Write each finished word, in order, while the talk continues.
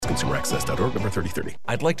ConsumeraAccess.org, number 3030.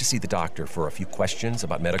 I'd like to see the doctor for a few questions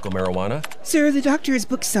about medical marijuana. Sir, the doctor is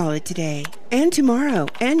booked solid today, and tomorrow,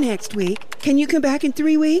 and next week. Can you come back in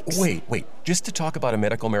 3 weeks? Wait. Just to talk about a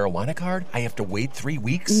medical marijuana card, I have to wait 3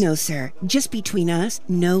 weeks? No, sir. Just between us,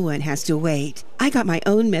 no one has to wait. I got my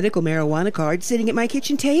own medical marijuana card sitting at my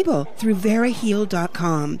kitchen table through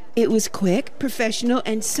VeriHeal.com. It was quick, professional,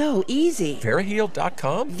 and so easy.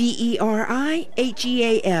 VeriHeal.com?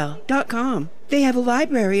 VeriHeal.com. They have a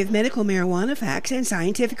library of medical marijuana facts and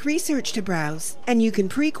scientific research to browse. And you can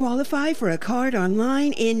pre-qualify for a card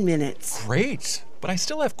online in minutes. Great. But I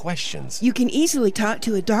still have questions. You can easily talk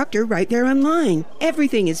to a doctor right there online.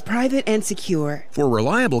 Everything is private and secure. For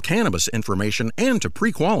reliable cannabis information and to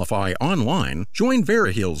pre-qualify online, join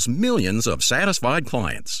VeriHeal's millions of satisfied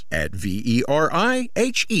clients at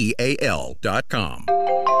VeriHeal.com.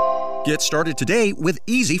 Get started today with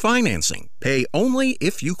easy financing. Pay only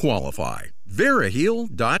if you qualify.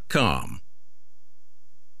 VeriHeal.com.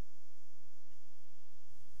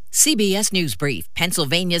 CBS News Brief.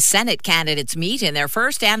 Pennsylvania's Senate candidates meet in their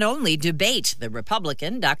first and only debate. The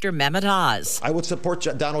Republican, Dr. Mehmet Oz. I would support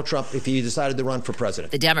Donald Trump if he decided to run for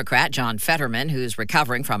president. The Democrat, John Fetterman, who's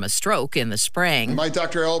recovering from a stroke in the spring. My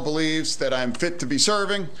Dr. L believes that I'm fit to be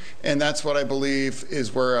serving, and that's what I believe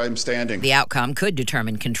is where I'm standing. The outcome could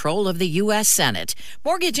determine control of the U.S. Senate.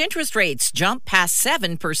 Mortgage interest rates jump past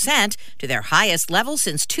 7% to their highest level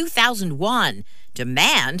since 2001.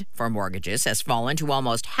 Demand for mortgages has fallen to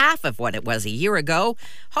almost half of what it was a year ago.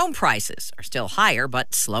 Home prices are still higher,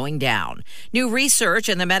 but slowing down. New research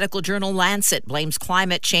in the medical journal Lancet blames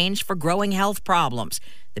climate change for growing health problems.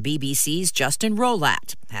 The BBC's Justin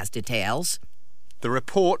Rolat has details. The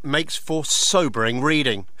report makes for sobering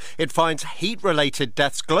reading. It finds heat-related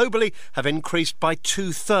deaths globally have increased by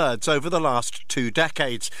 2/3 over the last 2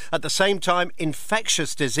 decades. At the same time,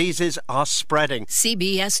 infectious diseases are spreading.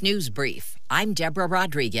 CBS News Brief. I'm Deborah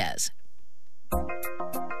Rodriguez.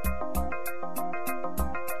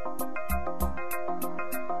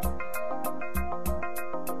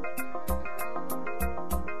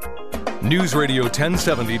 News Radio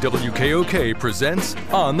 1070 WKOK presents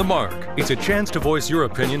On the Mark. It's a chance to voice your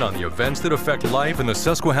opinion on the events that affect life in the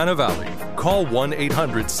Susquehanna Valley. Call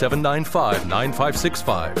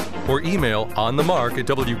 1-800-795-9565 or email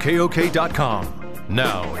onthemark@wkok.com.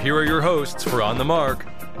 Now, here are your hosts for On the Mark,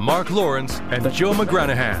 Mark Lawrence and Joe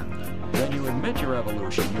McGranahan. When you admit your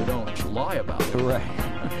evolution, you don't lie about it. Right.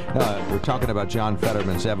 We're talking about John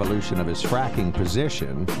Fetterman's evolution of his fracking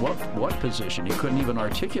position. What position? He couldn't even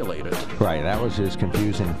articulate it. Right. That was his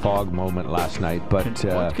confusing fog moment last night. But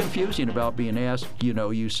what's confusing about being asked,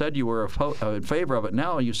 you said you were in favor of it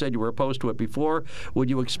now, you said you were opposed to it before. Would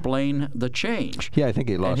you explain the change? Yeah, I think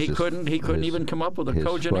he lost and he couldn't even come up with a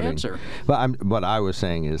cogent answer. But what I was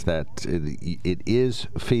saying is that it is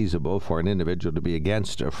feasible for an individual to be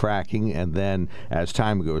against fracking and then, as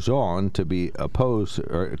time goes on, to be opposed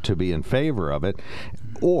or to be in favor of it.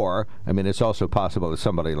 Or, it's also possible that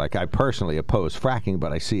somebody like I personally oppose fracking,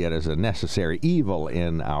 but I see it as a necessary evil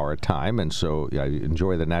in our time, and so I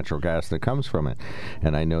enjoy the natural gas that comes from it,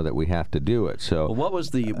 and I know that we have to do it. So,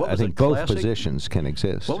 I think both positions can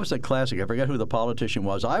exist. What was the classic? I forget who the politician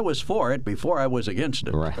was. I was for it before I was against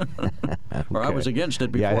it. Right. Or I was against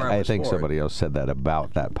it before I was for it. I think somebody else said that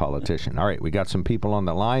about that politician. All right, we got some people on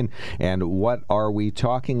the line, and what are we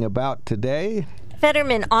talking about today?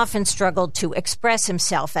 Fetterman often struggled to express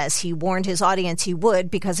himself, as he warned his audience he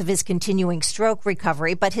would because of his continuing stroke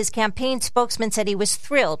recovery, but his campaign spokesman said he was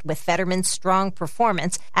thrilled with Fetterman's strong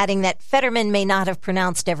performance, adding that Fetterman may not have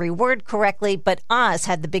pronounced every word correctly, but Oz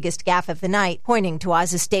had the biggest gaffe of the night, pointing to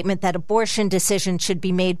Oz's statement that abortion decisions should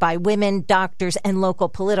be made by women, doctors, and local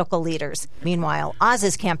political leaders. Meanwhile,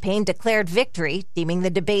 Oz's campaign declared victory, deeming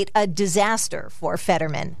the debate a disaster for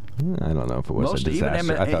Fetterman. I don't know if it was a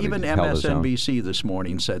disaster. Even MSNBC this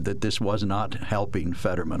morning said that this was not helping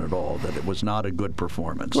Fetterman at all, that it was not a good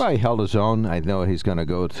performance. Well, he held his own. I know he's going to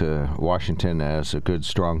go to Washington as a good,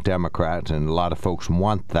 strong Democrat, and a lot of folks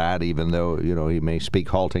want that, even though, he may speak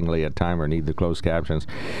haltingly at times or need the closed captions.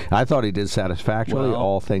 I thought he did satisfactorily,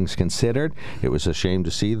 all things considered. It was a shame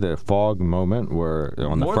to see the fog moment where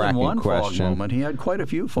on the fracking question. More than one fog moment. He had quite a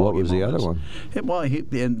few fog moments. What was the other one?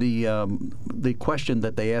 The question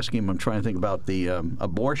that they asked asking him, I'm trying to think about the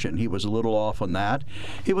abortion. He was a little off on that.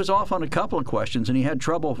 He was off on a couple of questions, and he had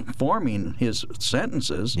trouble forming his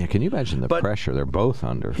sentences. Yeah, can you imagine the pressure they're both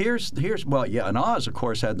under? And Oz, of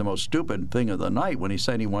course, had the most stupid thing of the night when he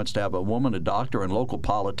said he wants to have a woman, a doctor, and local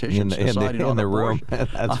politicians deciding on the abortion. room.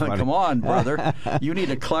 That's funny. Come on, brother. You need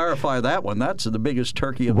to clarify that one. That's the biggest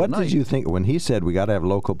turkey of the night. What did you think when he said we got to have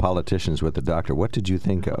local politicians with the doctor? What did you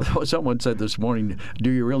think of? Someone said this morning, do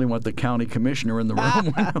you really want the county commissioner in the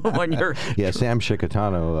room when you're... Yeah, Sam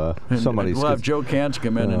Chicatano. We'll have Joe Kantz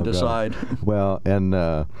come in and decide. Well, and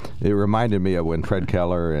it reminded me of when Fred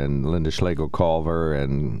Keller and Linda Schlegel-Culver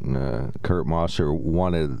and Kurt Mosser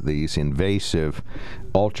wanted these invasive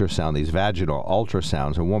ultrasound, these vaginal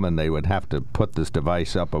ultrasounds. A woman, they would have to put this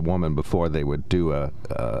device up a woman before they would do an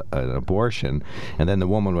abortion, and then the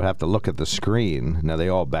woman would have to look at the screen. Now they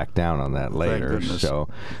all backed down on that later. So,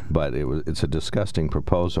 but it's a disgusting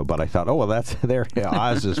proposal. But I thought, oh well, that's there.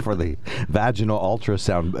 Oz is for the vaginal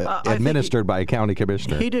ultrasound administered by a county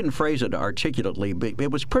commissioner. He didn't phrase it articulately, but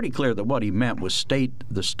it was pretty clear that what he meant was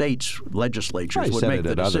the state's legislatures would make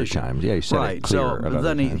the decision. Other times. Yeah, he said it clear. So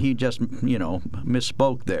then he just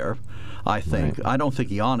misspoke there. I think. Right. I don't think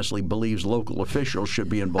he honestly believes local officials should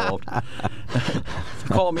be involved.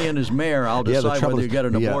 Call me in as mayor. I'll decide whether you get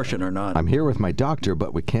an abortion or not. I'm here with my doctor,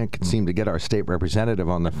 but we can't seem to get our state representative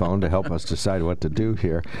on the phone to help us decide what to do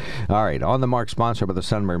here. All right. On the Mark, sponsored by the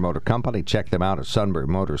Sunbury Motor Company. Check them out at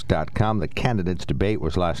sunburymotors.com. The candidates debate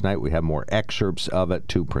was last night. We have more excerpts of it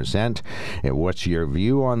to present. And what's your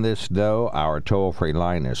view on this, though? Our toll-free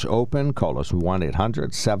line is open. Call us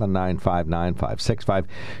 1-800-795-9565.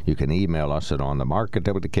 You can email us at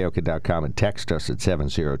onthemark@wkok.com and text us at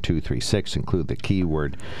 70236. Include the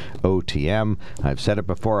keyword OTM. I've said it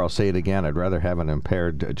before. I'll say it again. I'd rather have an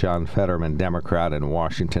impaired John Fetterman Democrat in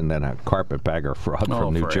Washington than a carpetbagger fraud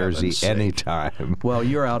from New Jersey anytime. Well,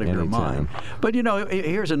 you're out of your mind. But,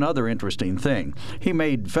 here's another interesting thing.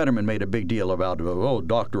 Fetterman made a big deal about,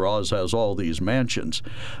 Dr. Oz has all these mansions.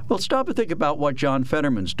 Well, stop and think about what John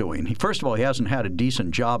Fetterman's doing. First of all, he hasn't had a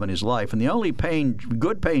decent job in his life, and the only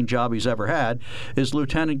good-paying job he's ever had is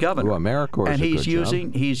lieutenant governor. Well, AmeriCorps and is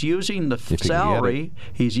he's using the salary.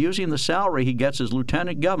 He's using the salary he gets as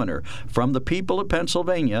lieutenant governor from the people of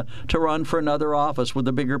Pennsylvania to run for another office with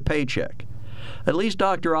a bigger paycheck. At least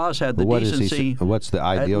Dr. Oz had the decency. What's the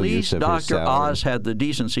ideal use of his salary? At least Dr. Oz had the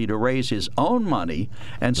decency to raise his own money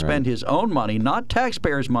and spend his own money, not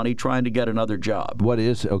taxpayers' money, trying to get another job.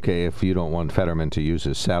 If you don't want Fetterman to use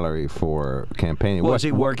his salary for campaigning? Well, is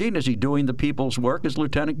he working? Is he doing the people's work as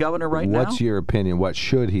lieutenant governor now? What's your opinion? What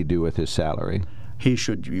should he do with his salary? He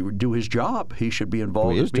should do his job. He should be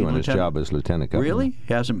involved. He is doing his job as lieutenant governor. Really?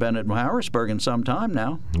 He hasn't been at Harrisburg in some time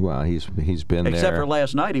now. Well, he's been there. Except for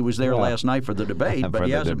last night. He was there last night for the debate, but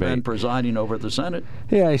he hasn't been presiding over the Senate.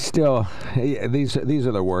 Yeah, these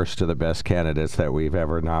are the worst of the best candidates that we've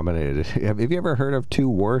ever nominated. Have you ever heard of two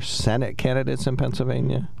worse Senate candidates in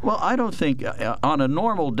Pennsylvania? Well, I don't think on a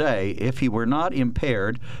normal day, if he were not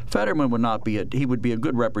impaired, Fetterman would not be he would be a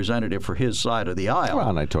good representative for his side of the aisle. Well,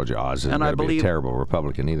 and I told you Oz isn't going to be a terrible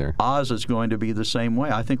Republican either. Oz is going to be the same way.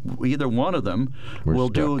 I think either one of them will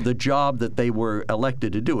do the job that they were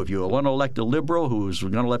elected to do. If you want to elect a liberal who's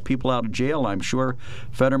going to let people out of jail, I'm sure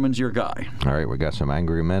Fetterman's your guy. All right, we got some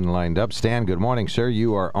angry men lined up. Stan, good morning, sir.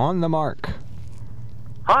 You are on the mark.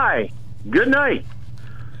 Hi. Good night.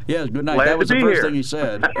 Yes, good night. Glad that was the first thing he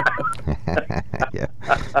said. Yeah,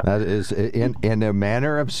 that is in a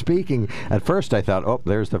manner of speaking. At first, I thought,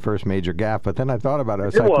 there's the first major gaffe. But then I thought about it. I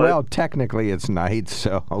was well, technically it's night,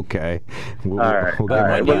 so okay. All right.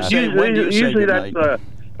 Usually that's a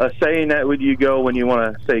saying that would you go when you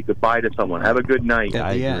want to say goodbye to someone. Have a good night.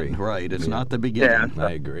 I agree. Right. It's not the beginning. Yeah.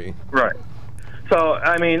 I agree. Right. So,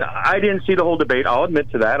 I mean, I didn't see the whole debate. I'll admit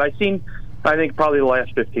to that. I think probably the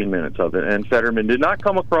last 15 minutes of it, and Fetterman did not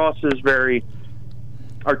come across as very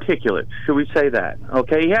articulate. Should we say that?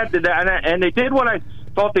 Okay, he had to, and they did what I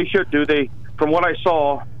thought they should do. From what I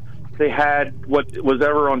saw, they had what was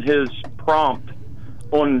ever on his prompt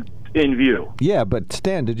in view. Yeah, but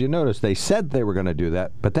Stan, did you notice they said they were going to do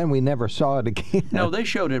that, but then we never saw it again? No, they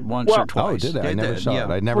showed it once or twice. Oh, did they? I never saw it.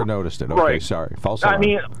 I never noticed it. Okay, right. Sorry. False alarm. I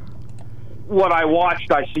mean, what I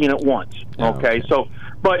watched, I seen it once. Okay, so.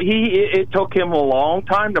 But it took him a long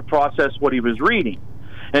time to process what he was reading.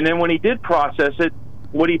 And then when he did process it,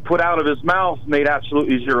 what he put out of his mouth made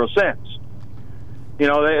absolutely zero sense. You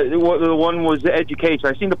know, the one was the education.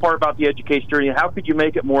 I seen the part about the education journey. How could you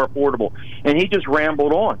make it more affordable? And he just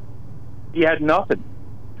rambled on. He had nothing.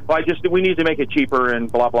 Well, we need to make it cheaper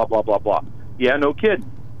and blah, blah, blah, blah, blah. Yeah, no kidding.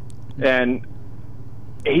 And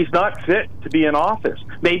he's not fit to be in office.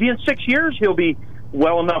 Maybe in 6 years he'll be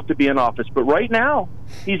well enough to be in office. But right now,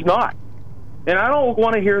 he's not. And I don't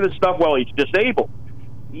want to hear this stuff, well, he's disabled.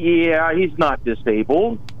 Yeah, he's not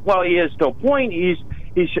disabled. Well, he is to a point. He's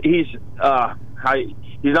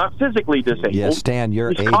not physically disabled. Yes, Stan, he's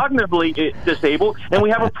cognitively disabled, and we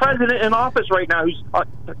have a president in office right now who's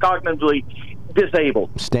cognitively disabled.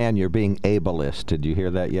 Stan, you're being ableist. Did you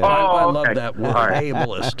hear that yet? I love that word,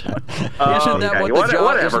 ableist. Isn't that what the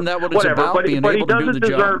job? Isn't that what it's about? But being he able to do the doesn't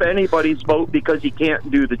deserve job? anybody's vote because he can't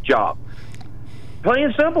do the job. Plain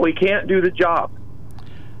and simple, he can't do the job.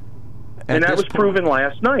 And that was proven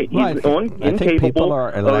last night. He's incapable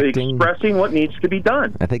of expressing what needs to be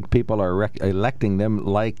done. I think people are electing them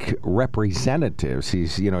like representatives.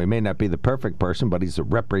 He may not be the perfect person, but he's a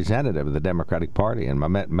representative of the Democratic Party, and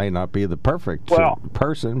may not be the perfect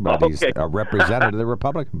person, but he's a representative of the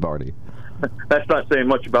Republican Party. That's not saying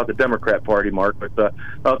much about the Democrat Party, Mark, but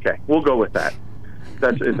okay, we'll go with that.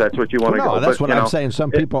 If that's what you want to go. No, that's what I'm saying. Some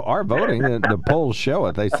people are voting. The polls show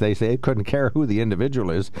it. They say they couldn't care who the individual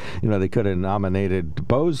is. They could have nominated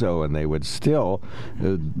Bozo, and they would still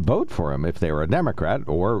vote for him if they were a Democrat,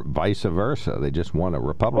 or vice versa. They just want a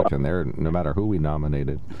Republican there, no matter who we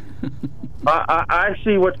nominated. I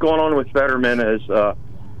see what's going on with Fetterman as a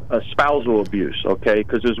spousal abuse, okay?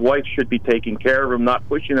 Because his wife should be taking care of him, not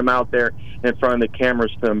pushing him out there in front of the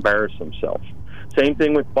cameras to embarrass himself. Same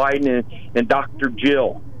thing with Biden and Dr.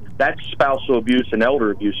 Jill. That's spousal abuse and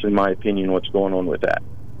elder abuse, in my opinion, what's going on with that.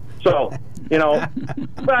 So,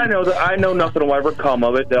 but I know nothing will ever come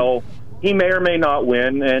of it. He may or may not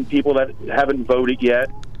win, and people that haven't voted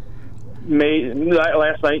yet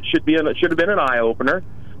last night should have been an eye-opener,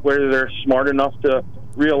 whether they're smart enough to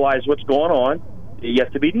realize what's going on,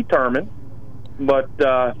 yet to be determined. But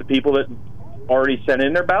the people that already sent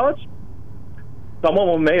in their ballots, some of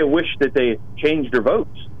them may have wished that they changed their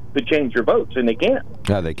votes. To change their votes, and they can't.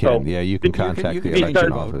 Yeah, they can. So, you can contact the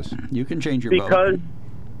election office. You can change your vote.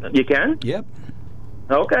 You can? Yep.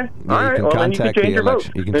 Okay. All right. Well, then you can change your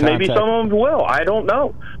vote. And maybe some of them will. I don't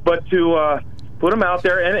know. But to put them out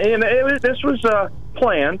there, and this was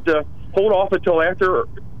planned to hold off until after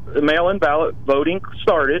mail-in ballot voting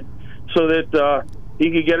started, so that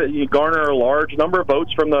he could garner a large number of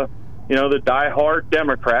votes from the diehard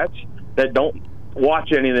Democrats that don't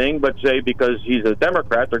watch anything but say because he's a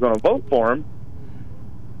Democrat they're going to vote for him.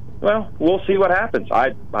 Well, we'll see what happens.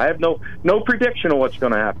 I have no prediction of what's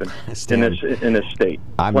going to happen in this state.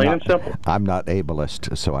 Plain and simple. I'm not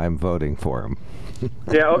ableist, so I'm voting for him.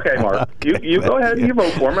 Yeah, okay, Mark. You go ahead and you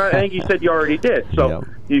vote for him. I think you said you already did. So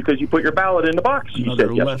because you put your ballot in the box, you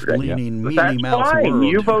said yesterday. That's fine.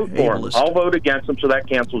 You vote for him. I'll vote against him, so that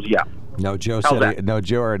cancels you out. No, Joe said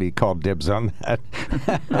Joe already called dibs on that.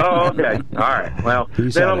 Oh, okay. All right. Well,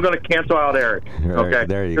 then I'm going to cancel out Eric. Okay.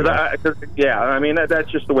 There you go.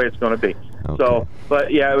 That's just the way it's going to be. Okay. So,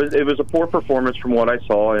 but yeah, it was a poor performance from what I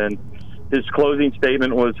saw, and his closing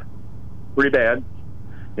statement was pretty bad.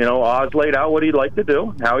 Oz laid out what he'd like to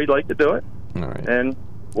do, how he'd like to do it. All right. And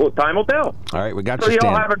time will tell. All right, we got you. So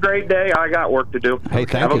y'all have a great day. I got work to do. Hey,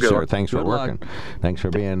 thank you, sir. Thanks for working. Thanks for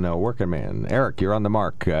being a working man. Eric, you're on the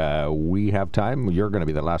mark. We have time. You're going to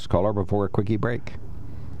be the last caller before a quickie break.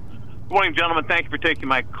 Good morning, gentlemen. Thank you for taking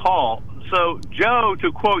my call. So, Joe,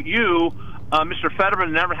 to quote you, Mr.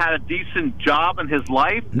 Fetterman never had a decent job in his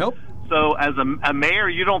life. Nope. So, as a mayor,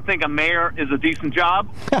 you don't think a mayor is a decent job?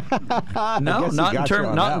 No, not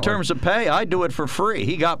in terms of pay. I do it for free.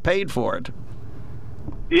 He got paid for it.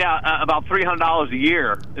 Yeah, about $300 a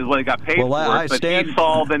year is what he got paid for. But he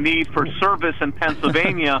saw the need for service in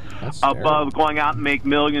Pennsylvania above going out and make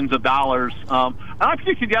millions of dollars. And I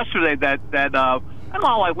predicted yesterday that in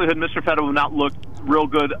all likelihood, Mr. Fetterman would not look real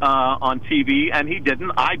good on TV, and he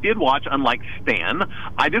didn't. I did watch, unlike Stan,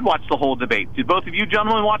 I did watch the whole debate. Did both of you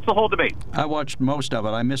gentlemen watch the whole debate? I watched most of it.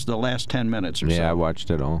 I missed the last 10 minutes or so. Yeah, I watched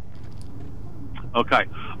it all. Okay.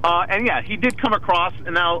 And yeah, he did come across,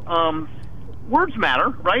 and now words matter,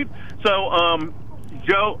 right? So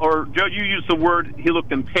Joe, you used the word he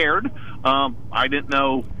looked impaired. I didn't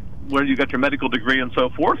know where you got your medical degree and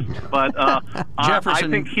so forth, but I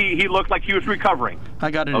think he looked like he was recovering.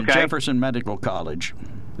 I got it at Jefferson Medical College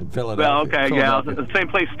in Philadelphia. Well, okay, yeah, the same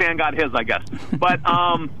place Stan got his, I guess. But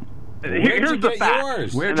here's the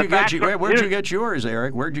fact. Where'd you get yours,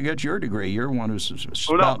 Eric? Where'd you get your degree? You're one who's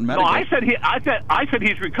spouting medical. No, I said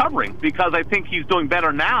he's recovering because I think he's doing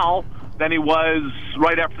better now than he was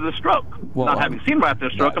right after the stroke. Well, not having seen right after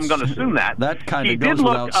the stroke, I'm going to assume that. That kind of goes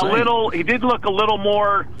without saying. He did look a little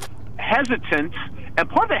more hesitant, and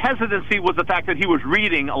part of the hesitancy was the fact that he was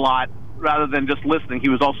reading a lot rather than just listening. He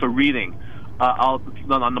was also reading on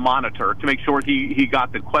the monitor to make sure he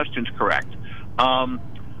got the questions correct.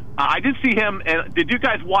 I did see him. And did you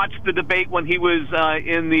guys watch the debate when he was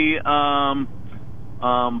in the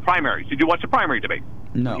primaries? Did you watch the primary debate?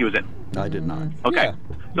 No, he was in. I did not. Okay, Yeah.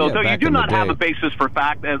 so Yeah, though you back do in the not have day. a basis for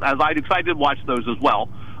fact, as I did, 'cause I did watch those as well.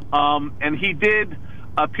 And he did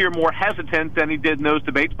appear more hesitant than he did in those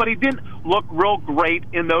debates, but he didn't look real great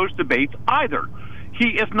in those debates either. He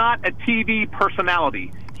is not a TV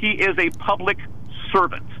personality. He is a public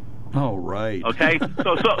servant. Oh, right. Okay.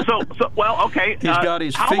 So. Well, okay. He's got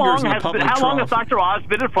his fingers in the public How long has trough. Dr. Oz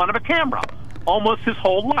been in front of a camera? Almost his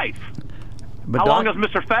whole life. But How long has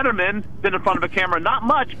Mr. Fetterman been in front of a camera? Not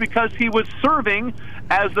much, because he was serving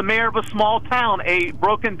as the mayor of a small town, a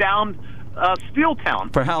broken-down steel town.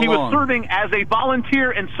 For how he long? was serving as a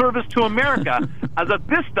volunteer in service to America, as a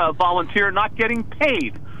Vista volunteer, not getting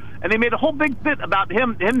paid. And they made a whole big bit about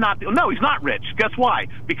him not. No, he's not rich. Guess why?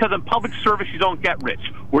 Because in public service, you don't get rich.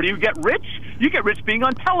 Where do you get rich? You get rich being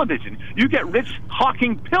on television. You get rich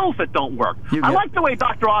hawking pills that don't work. I like the way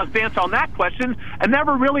Dr. Oz danced on that question and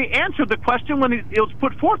never really answered the question when it was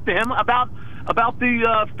put forth to him about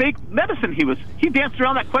the fake medicine he danced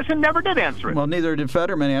around that question, never did answer it. Well, neither did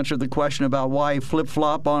Fetterman answer the question about why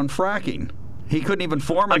flip-flop on fracking. He couldn't even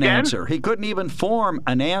form an answer. He couldn't even form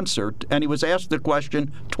an answer, and he was asked the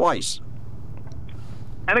question twice.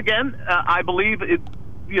 And again, I believe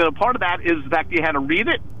part of that is the fact he had to read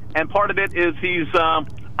it, and part of it is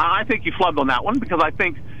I think he flubbed on that one, because I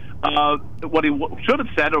think what he should have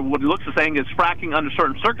said, or what he looks at saying, is fracking under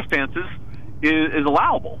certain circumstances is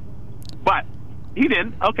allowable. But he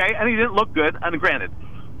didn't. Okay, and he didn't look good, and granted.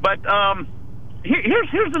 But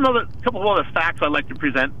here's another couple of other facts I'd like to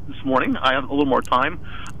present this morning. I have a little more time.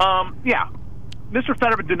 Mr.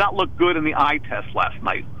 Fetterman did not look good in the eye test last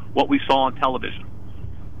night, what we saw on television.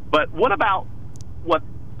 But what about what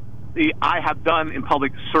I have done in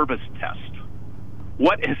public service test?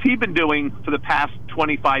 What has he been doing for the past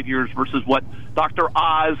 25 years versus what Dr.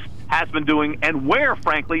 Oz has been doing, and where,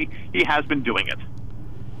 frankly, he has been doing it?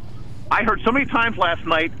 I heard so many times last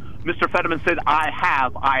night Mr. Fetterman said, I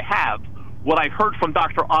have. What I heard from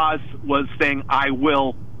Dr. Oz was saying, I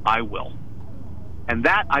will. And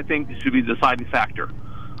that, I think, should be the deciding factor.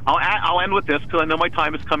 I'll end with this, because I know my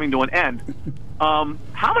time is coming to an end.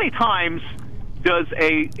 How many times does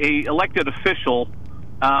a elected official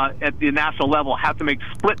at the national level have to make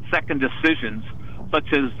split-second decisions, such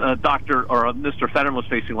as Mr. Fetterman was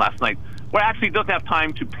facing last night, where actually he doesn't have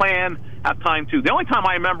time to plan, The only time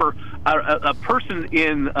I remember a person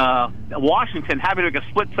in Washington having to make a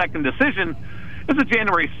split-second decision is the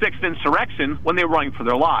January 6th insurrection, when they were running for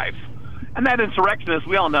their lives. And that insurrection, as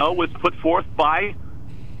we all know, was put forth by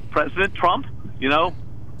President Trump,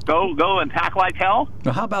 go and attack like hell.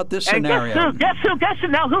 Well, how about this and scenario? Guess who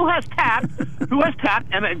now? Who has tapped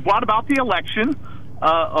and it brought about the election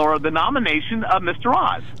or the nomination of Mr.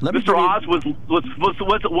 Oz? Mr. Oz was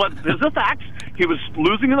there's the facts. He was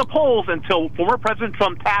losing in the polls until former President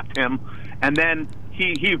Trump tapped him, and then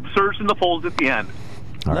he surged in the polls at the end.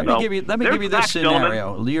 Let me give you this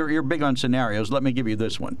scenario. You're big on scenarios. Let me give you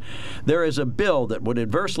this one. There is a bill that would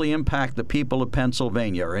adversely impact the people of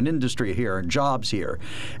Pennsylvania, or an industry here, and jobs here.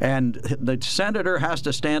 And the senator has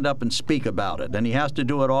to stand up and speak about it. And he has to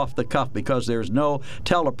do it off the cuff, because there's no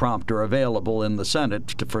teleprompter available in the Senate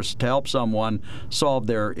to help someone solve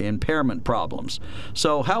their impairment problems.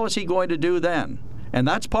 So how is he going to do then? And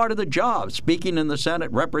that's part of the job, speaking in the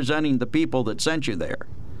Senate, representing the people that sent you there.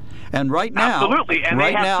 And right now, absolutely, and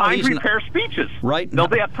they have time to prepare speeches.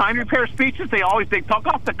 They have time to prepare speeches. They talk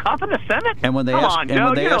off the cuff in the Senate. And when they Come ask, on, Joe,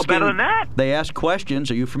 you know better than that. They ask questions.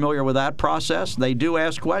 Are you familiar with that process? They do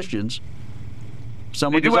ask questions.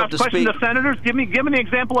 Someone They do goes ask up to questions speak. to senators. Give me an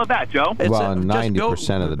example of that, Joe. Well,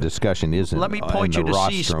 90% of the discussion isn't Let me point in you the to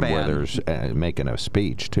rostrum where C-SPAN. there's making a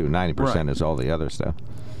speech, too. 90% Right. is all the other stuff.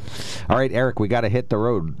 All right, Eric, we got to hit the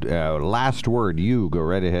road. Last word. You go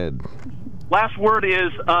right ahead. Last word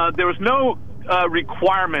is there was no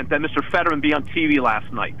requirement that Mr. Fetterman be on TV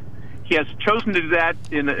last night. He has chosen to do that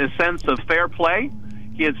in a sense of fair play.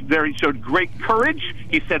 He showed great courage.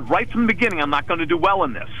 He said right from the beginning, I'm not going to do well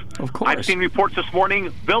in this. Of course. I've seen reports this morning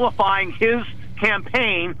vilifying his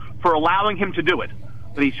campaign for allowing him to do it.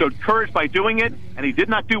 But he showed courage by doing it, and he did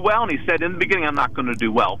not do well, and he said in the beginning, I'm not going to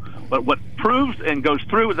do well. But what proves and goes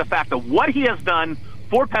through is the fact of what he has done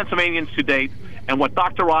for Pennsylvanians to date, and what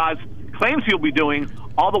Dr. Oz claims he'll be doing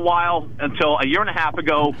all the while until a year and a half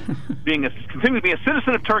ago, continuing to be a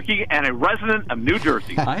citizen of Turkey and a resident of New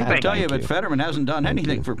Jersey. I have to tell you, but Fetterman hasn't done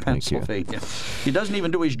anything for Pennsylvania. He doesn't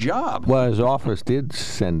even do his job. Well, his office did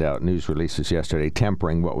send out news releases yesterday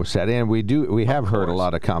tempering what was said, and we have heard a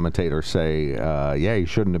lot of commentators say, he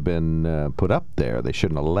shouldn't have been put up there. They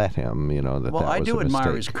shouldn't have let him. That was I do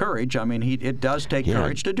admire his courage. I mean, it does take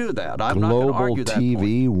courage to do that. I'm not going to argue that point. Global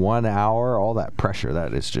TV, 1 hour, all that pressure.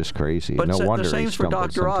 That is just crazy. But no wonder the same's for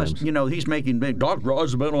Dr. Oz. He's making big. Dr.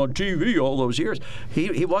 Oz has been on TV all those years.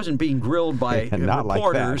 He wasn't being grilled by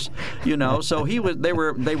reporters. Like so they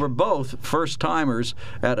were both first timers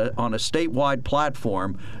on a statewide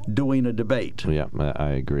platform doing a debate. Yeah, I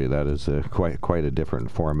agree. That is quite a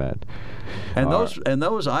different format. And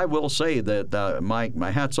those I will say that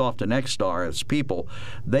my hat's off to Nexstar as people.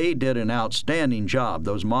 They did an outstanding job.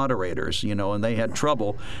 Those moderators, and they had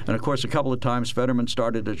trouble. And of course, a couple of times Fetterman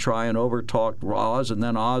started to try and overtalk Oz, and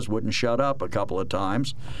then Oz wouldn't shut up a couple of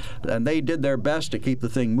times. And they did their best to keep the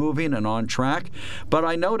thing moving and on track. But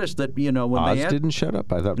I noticed that when Oz didn't shut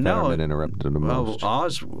up. I thought Fetterman interrupted him most.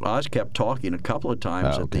 Oz kept talking a couple of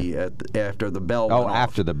times after the bell. Oh,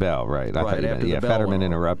 after the bell, right? Fetterman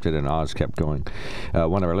interrupted and Oz kept going.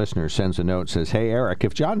 One of our listeners sends a note, says, "Hey Eric,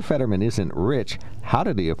 if John Fetterman isn't rich, how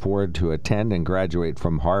did he afford to attend and graduate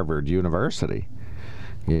from Harvard University?"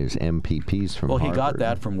 His MPPs from Harvard. Well, he got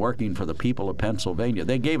that from working for the people of Pennsylvania.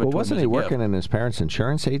 They gave it to him. Wasn't he working in his parents'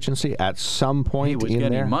 insurance agency at some point? He was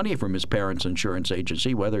getting money from his parents' insurance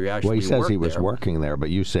agency, whether he actually worked there. Well, he says he was working there,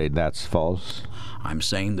 but you say that's false. I'm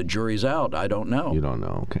saying the jury's out. I don't know. You don't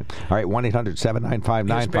know. Okay. All right,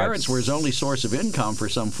 1-800-795-9565. His parents were his only source of income for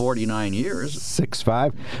some 49 years.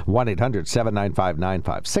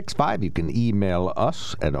 1-800-795-9565. You can email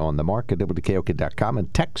us at onthemark@wkok.com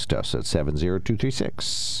and text us at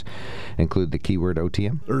 70236. Include the keyword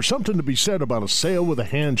OTM. There's something to be said about a sale with a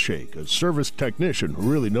handshake. A service technician who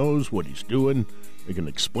really knows what he's doing. They can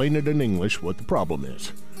explain it in English what the problem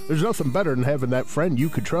is. There's nothing better than having that friend you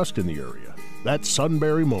could trust in the area. That's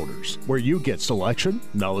Sunbury Motors, where you get selection,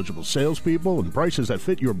 knowledgeable salespeople, and prices that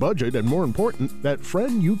fit your budget, and more important, that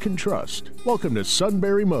friend you can trust. Welcome to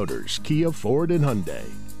Sunbury Motors, Kia, Ford, and Hyundai.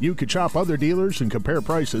 You could shop other dealers and compare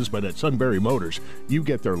prices, but at Sunbury Motors, you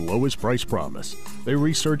get their lowest price promise. They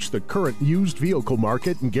research the current used vehicle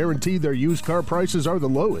market and guarantee their used car prices are the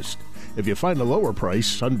lowest. If you find a lower price,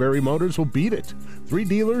 Sunbury Motors will beat it. 3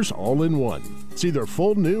 dealers all in one. See their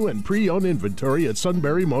full new and pre-owned inventory at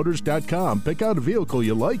sunburymotors.com. Pick out a vehicle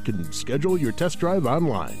you like and schedule your test drive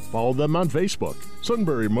online. Follow them on Facebook.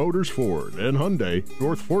 Sunbury Motors Ford and Hyundai,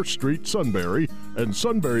 North 4th Street, Sunbury, and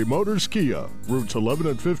Sunbury Motors Kia, routes 11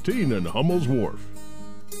 and 15 in Hummel's Wharf.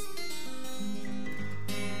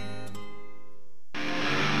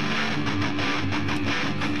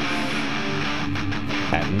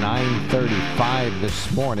 At 9:35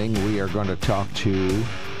 this morning, we are going to talk to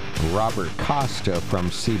Robert Costa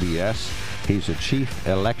from CBS. He's a chief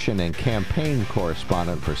election and campaign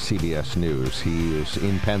correspondent for CBS News. He is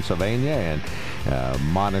in Pennsylvania and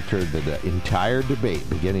monitored the entire debate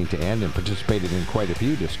beginning to end and participated in quite a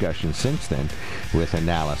few discussions since then with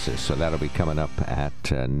analysis. So that'll be coming up at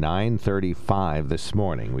 9:35 this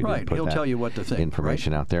morning. We right, put he'll tell you what to think.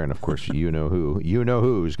 Information out there, and of course, you know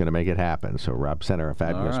who's going to make it happen. So Rob Center, our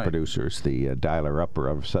fabulous producers, the dialer-upper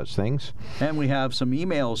of such things. And we have some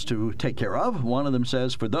emails to take care of. One of them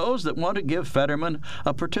says, for those that want to give Fetterman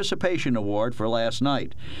a participation award for last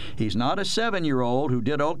night. He's not a 7-year-old who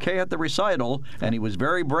did okay at the recital, and he was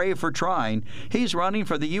very brave for trying. He's running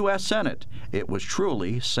for the U.S. Senate. It was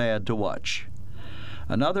truly sad to watch.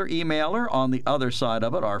 Another emailer on the other side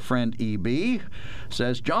of it, our friend E.B.,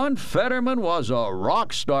 says, John Fetterman was a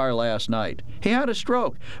rock star last night. He had a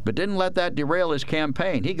stroke, but didn't let that derail his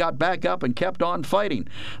campaign. He got back up and kept on fighting.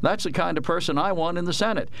 That's the kind of person I want in the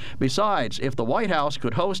Senate. Besides, if the White House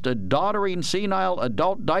could host a doddering, senile,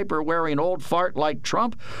 adult diaper-wearing old fart like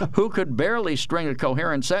Trump, who could barely string a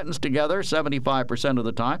coherent sentence together 75% of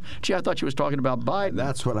the time. Gee, I thought she was talking about Biden.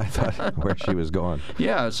 That's what I thought, where she was going.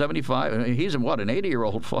 Yeah, 75. He's, an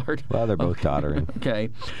 80-year-old fart? Well, they're both doddering. Okay.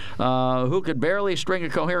 Who could barely string a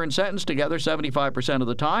coherent sentence together 75% of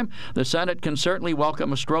the time. The Senate can certainly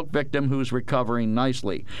welcome a stroke victim who's recovering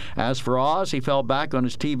nicely. As for Oz, he fell back on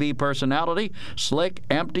his TV personality, slick,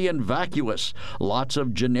 empty, and vacuous. Lots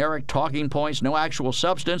of generic talking points, no actual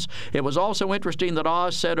substance. It was also interesting that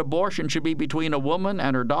Oz said abortion should be between a woman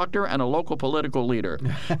and her doctor and a local political leader.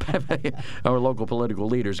 Or local political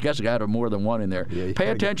leaders. Guess I got more than one in there. Pay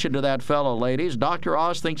attention to that fellow, ladies. Dr. Dr.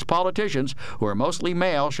 Oz thinks politicians, who are mostly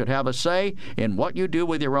male, should have a say in what you do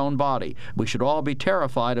with your own body. We should all be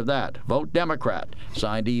terrified of that. Vote Democrat.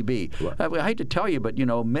 Signed E.B. I hate to tell you, but,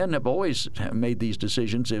 men have always made these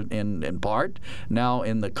decisions in part. Now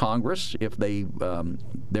in the Congress, if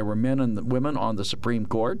there were men and women on the Supreme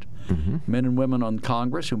Court, men and women on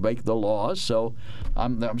Congress who make the laws. So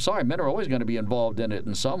I'm sorry, men are always going to be involved in it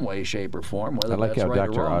in some way, shape, or form. Whether I like that's how right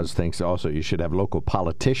Dr. or wrong. Oz thinks also you should have local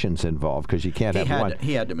politicians involved, because you can't have one.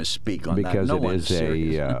 He had to misspeak on because that. No it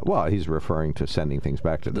is well, he's referring to sending things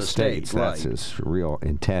back to the states. That's his real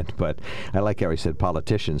intent. But I like how he said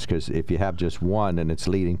politicians, because if you have just one and it's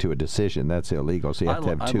leading to a decision, that's illegal. So you have to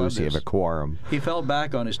have two, so you have a quorum. He fell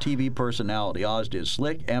back on his TV personality. Oz did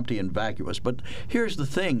slick, empty, and vacuous. But here's the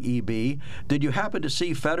thing, E.B. Did you happen to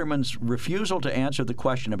see Fetterman's refusal to answer the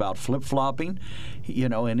question about flip-flopping?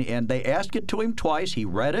 And they asked it to him twice. He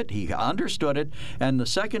read it. He understood it. And the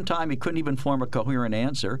second time, he couldn't even form a coherent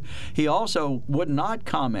answer. He also would not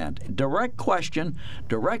comment. Direct question,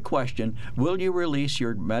 will you release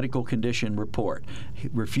your medical condition report? He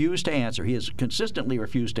refused to answer. He has consistently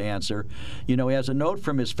refused to answer. He has a note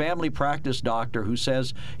from his family practice doctor who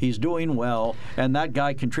says he's doing well, and that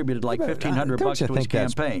guy contributed like $1,500 to his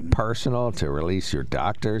campaign. That's personal to release your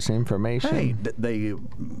doctor's information? Hey, the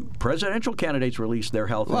presidential candidates release their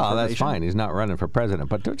health information. Well, that's fine. He's not running for president,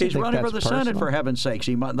 but don't you He's think running that's for the personal? Senate, for heaven's sakes.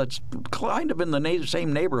 That's kind of in the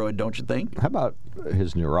same neighborhood, don't you think? How about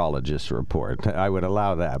his neurologist report? I would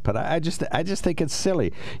allow that, but I just think it's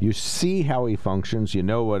silly. You see how he functions. You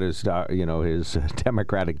know what his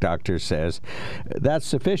Democratic doctor says. That's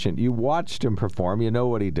sufficient. You watched him perform. You know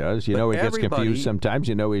what he does. You know he gets confused sometimes.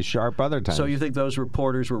 You know he's sharp other times. So you think those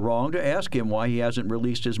reporters were wrong to ask him why he hasn't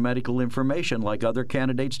released his medical information like other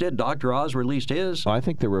candidates did? Dr. Oz released his. I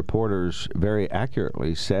think the reporters very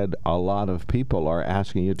accurately said a lot of people are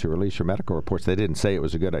asking you to release your medical reports. They didn't say it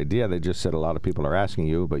was a good idea. They just said a lot of people are asking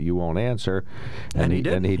you, but you won't answer. And he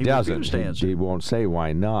didn't. And he doesn't. Refused to answer. He won't say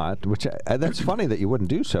why not, which that's funny that you wouldn't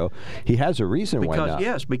do so. He has a reason why not.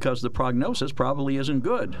 Yes, because the prognosis probably isn't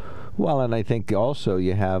good. Well, and I think also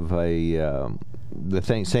you have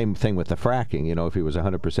same thing with the fracking. If he was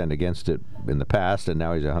 100% against it in the past and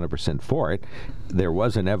now he's 100% for it, there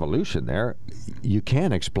was an evolution there. You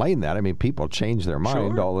can't explain that. I mean, people change their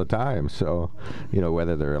mind all the time. So,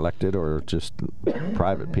 whether they're elected or just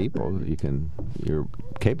private people, you're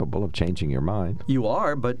capable of changing your mind. You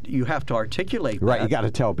are, but you have to articulate that. Right, you got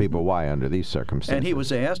to tell people why under these circumstances. And he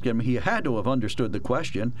was asked him. He had to have understood the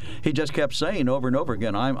question. He just kept saying over and over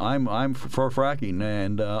again, "I'm for fracking,"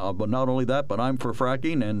 and but not only that, but I'm for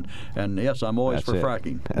fracking, and yes, I'm always for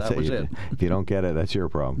fracking. That was it. If you don't get it, that's your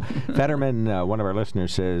problem. Fetterman, one of our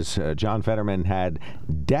listeners says, John Fetterman had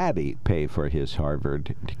Daddy pay for his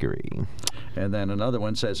Harvard degree. And then another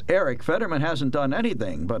one says, Eric, Fetterman hasn't done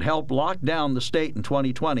anything but help lock down the state in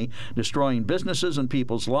 2020, destroying businesses and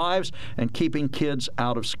people's lives and keeping kids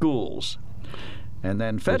out of schools. And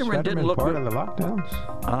then Fetterman didn't look part of the lockdowns.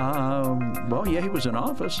 Well, yeah, he was in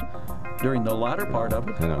office during the latter part of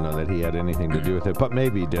it. I don't know that he had anything to do with it, but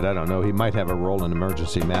maybe he did. I don't know. He might have a role in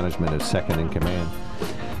emergency management as second in command.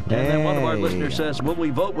 And then one of our listeners says, will we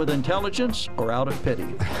vote with intelligence or out of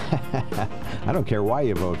pity? I don't care why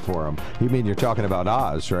you vote for him. You mean you're talking about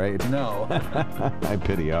Oz, right? No. I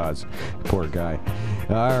pity Oz. Poor guy.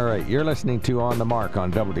 All right. You're listening to On the Mark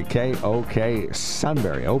on WKOK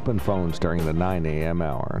Sunbury. Open phones during the 9 a.m.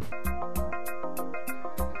 hour.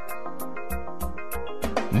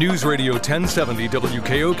 News Radio 1070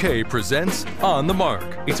 WKOK presents On the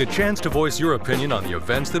Mark. It's a chance to voice your opinion on the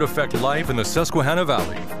events that affect life in the Susquehanna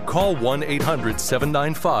Valley. Call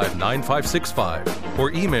 1-800-795-9565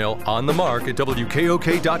 or email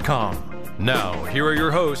onthemark@wkok.com. Now, here are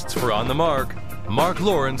your hosts for On the Mark, Mark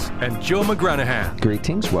Lawrence and Joe McGranahan.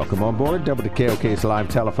 Greetings. Welcome on board WKOK's live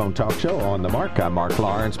telephone talk show On the Mark. I'm Mark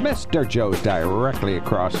Lawrence. Mr. Joe's directly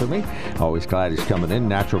across from me. Always glad he's coming in.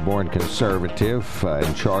 Natural-born conservative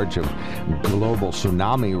in charge of global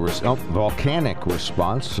tsunami volcanic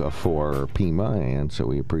response for PEMA, and so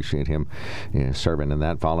we appreciate him serving in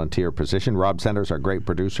that volunteer position. Rob Sanders, our great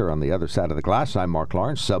producer on the other side of the glass. I'm Mark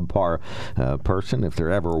Lawrence, subpar person. If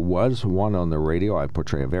there ever was one on the radio, I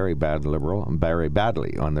portray a very bad liberal, very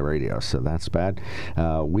badly on the radio, so that's bad.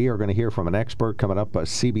 We are going to hear from an expert coming up. A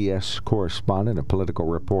CBS correspondent, a political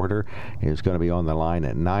reporter, is going to be on the line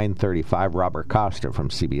at 9:35. Robert Costa from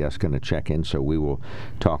CBS going to check in, so we will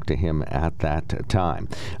talk to him at that time.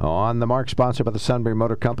 On the Mark, sponsored by the Sunbury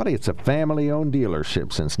Motor Company. It's a family-owned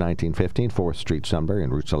dealership since 1915, 4th Street, Sunbury,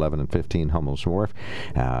 and routes 11 and 15, Hummel's Wharf.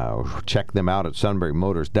 Check them out at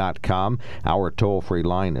sunburymotors.com. Our toll-free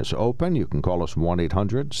line is open. You can call us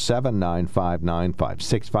 1-800-795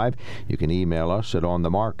 855-565-9565. You can email us at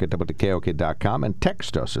onthemark@wkok.com and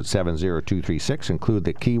text us at 70236. Include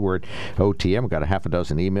the keyword OTM. We've got a half a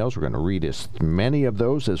dozen emails. We're going to read as many of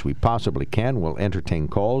those as we possibly can. We'll entertain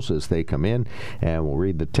calls as they come in, and we'll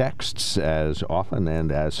read the texts as often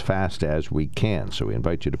and as fast as we can. So we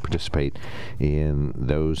invite you to participate in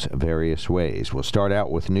those various ways. We'll start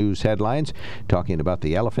out with news headlines, talking about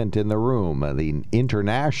the elephant in the room, the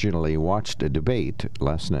internationally watched debate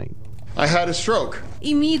last night. I had a stroke.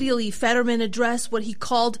 Immediately, Fetterman addressed what he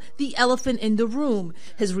called the elephant in the room,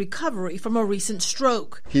 his recovery from a recent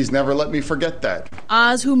stroke. He's never let me forget that.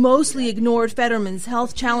 Oz, who mostly ignored Fetterman's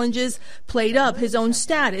health challenges, played up his own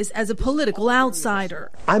status as a political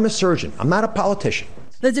outsider. I'm a surgeon. I'm not a politician.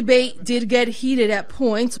 The debate did get heated at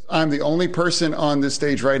points. I'm the only person on this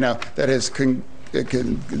stage right now that was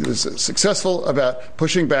successful about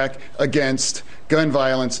pushing back against gun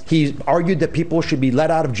violence. He argued that people should be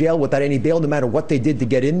let out of jail without any bail, no matter what they did to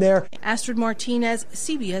get in there. Astrid Martinez,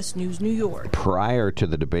 CBS News, New York. Prior to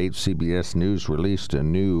the debate, CBS News released a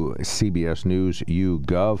new CBS News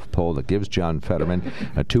YouGov poll that gives John Fetterman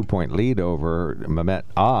a 2-point lead over Mehmet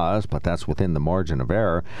Oz, but that's within the margin of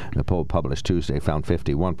error. The poll published Tuesday found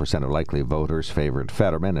 51% of likely voters favored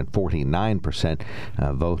Fetterman, and 49%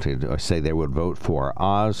 voted or say they would vote for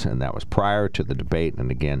Oz, and that was prior to the debate.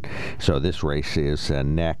 And again, so this race is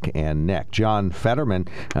neck and neck. John Fetterman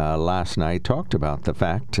last night talked about the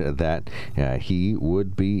fact that he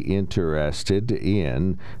would be interested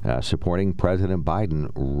in supporting President Biden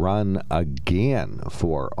run again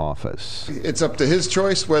for office. It's up to his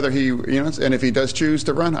choice whether he, and if he does choose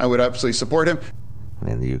to run, I would absolutely support him.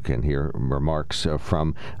 And you can hear remarks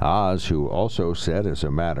from Oz, who also said, as a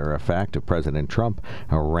matter of fact, if President Trump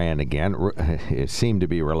ran again, it seemed to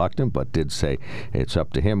be reluctant, but did say it's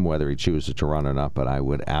up to him whether he chooses to run or not, but I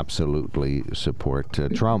would absolutely support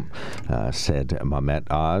Trump, said Mehmet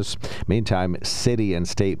Oz. Meantime,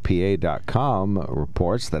 cityandstatepa.com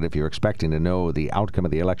reports that if you're expecting to know the outcome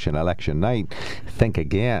of the election night, think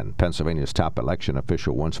again. Pennsylvania's top election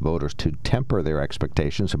official wants voters to temper their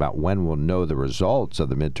expectations about when we'll know the results of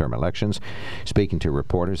the midterm elections. Speaking to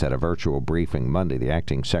reporters at a virtual briefing Monday, the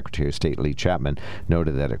acting Secretary of State Lee Chapman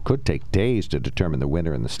noted that it could take days to determine the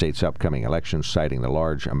winner in the state's upcoming elections, citing the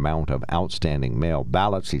large amount of outstanding mail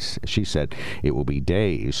ballots. She said it will be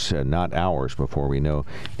days, not hours, before we know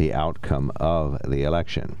the outcome of the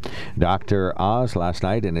election. Dr. Oz last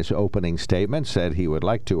night in his opening statement said he would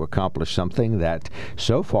like to accomplish something that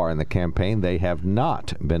so far in the campaign they have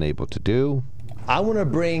not been able to do. I want to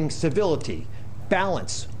bring civility,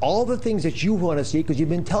 balance, all the things that you want to see, because you've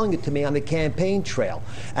been telling it to me on the campaign trail.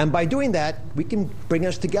 And by doing that, we can bring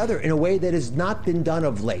us together in a way that has not been done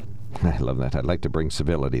of late. I love that. I'd like to bring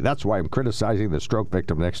civility. That's why I'm criticizing the stroke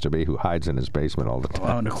victim next to me who hides in his basement all the time.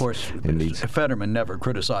 Well, and of course, Fetterman never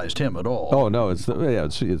criticized him at all. Oh, no, it's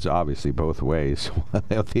obviously both ways.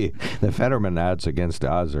 the Fetterman ads against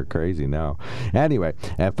Oz are crazy now. Anyway,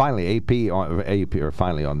 finally, AP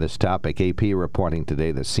on this topic, AP reporting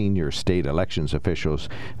today that senior state elections officials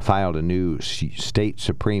filed a new state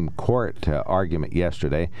Supreme Court argument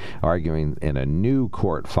yesterday, arguing in a new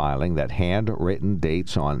court filing that handwritten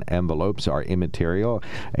dates on envelopes are immaterial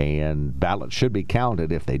and ballots should be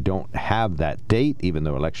counted if they don't have that date, even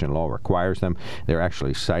though election law requires them. They're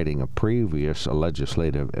actually citing a previous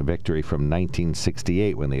legislative victory from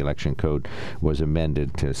 1968 when the election code was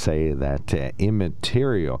amended to say that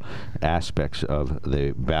immaterial aspects of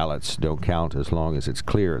the ballots don't count as long as it's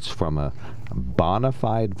clear it's from a bona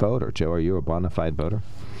fide voter. Joe, are you a bona fide voter?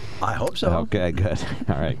 I hope so. Okay, good.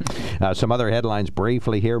 All right. Some other headlines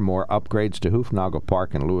briefly here. More upgrades to Hoofnagle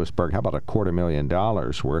Park in Lewisburg. How about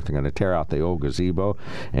 $250,000 worth? They're going to tear out the old gazebo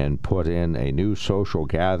and put in a new social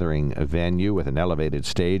gathering venue with an elevated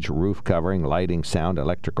stage, roof covering, lighting, sound,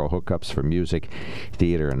 electrical hookups for music,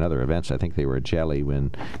 theater, and other events. I think they were jelly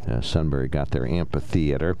when Sunbury got their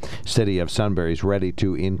amphitheater. City of Sunbury is ready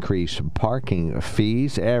to increase parking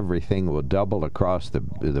fees. Everything will double across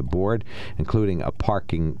the board, including a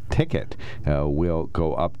parking ticket will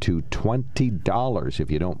go up to $20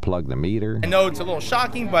 if you don't plug the meter. I know it's a little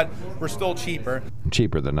shocking, but we're still cheaper.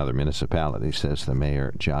 Cheaper than other municipalities, says the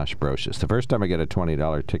mayor, Josh Brocious. The first time I get a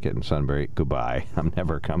 $20 ticket in Sunbury, goodbye. I'm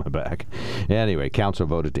never coming back. Anyway, council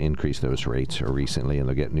voted to increase those rates recently, and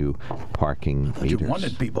they'll get new parking meters. You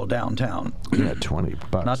wanted people downtown. Yeah,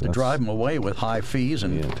 $20. Not to drive them away with high fees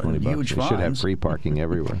and huge fines. Should have free parking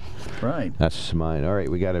everywhere. Right. That's mine. All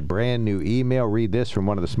right, we got a brand new email. Read this from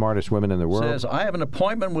one of the smartest women in the world. Says, I have an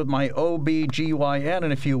appointment with my OB-GYN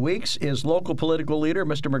in a few weeks. Is local political leader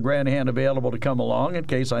Mr. McGranahan available to come along in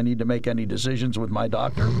case I need to make any decisions with my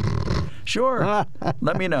doctor? Sure.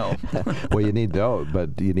 Let me know. Well, you need those,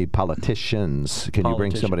 but you need politicians. Can you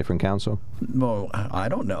bring somebody from council? Well, I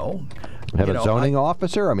don't know. Have a zoning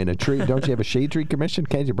officer? I mean, don't you have a shade tree commission?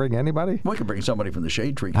 Can't you bring anybody? We could bring somebody from the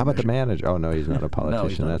shade tree commission. How about the manager? Oh, no, he's not a politician. No,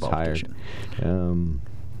 he's not That's a politician. Hired.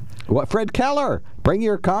 What? Fred Keller. Bring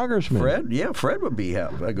your congressman. Fred would be a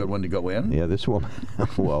good one to go in. Yeah, this will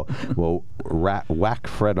whack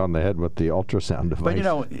Fred on the head with the ultrasound device.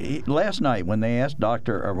 But last night when they asked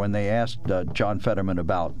John Fetterman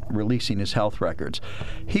about releasing his health records,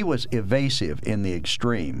 he was evasive in the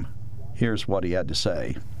extreme. Here's what he had to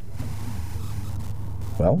say.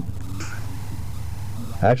 Well,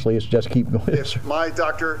 actually, it's just keep going. If my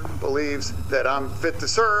doctor believes that I'm fit to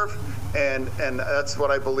serve, and that's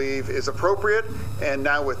what I believe is appropriate. And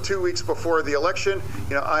now with 2 weeks before the election,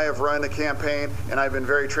 I have run a campaign and I've been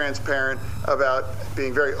very transparent about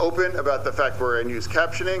being very open about the fact we're in use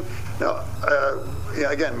captioning. Now,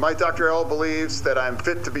 again, my Dr. L believes that I'm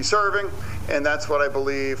fit to be serving, and that's what I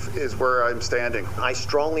believe is where I'm standing. I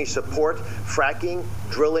strongly support fracking,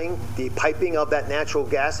 drilling, the piping of that natural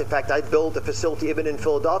gas. In fact, I built a facility even in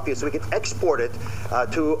Philadelphia so we can export it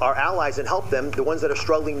to our allies and help them, the ones that are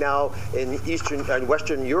struggling now in Eastern and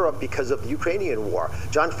Western Europe because of the Ukrainian war.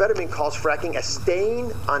 John Fetterman calls fracking a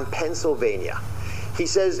stain on Pennsylvania. He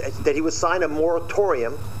says that he would sign a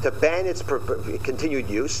moratorium to ban its continued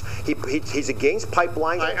use. He's against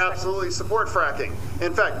pipelines. I absolutely support fracking.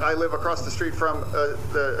 In fact, I live across the street from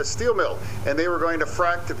a steel mill, and they were going to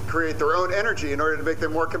frack to create their own energy in order to make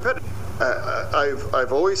them more competitive.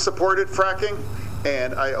 I've always supported fracking,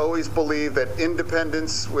 and I always believe that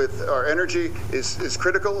independence with our energy is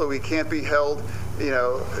critical, and we can't be held,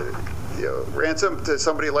 ransom to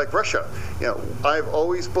somebody like Russia. I've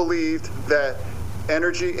always believed that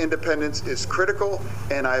energy independence is critical,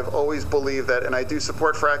 and I've always believed that, and I do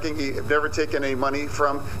support fracking. I've never taken any money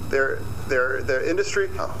from their industry.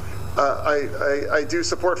 I do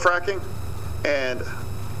support fracking, and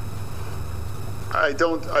I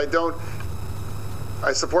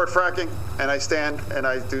support fracking, and I stand, and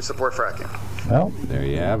I do support fracking. Well, there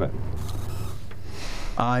you have it.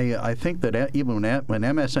 I think that even when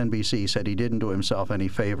MSNBC said he didn't do himself any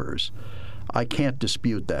favors, I can't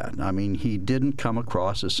dispute that. I mean, he didn't come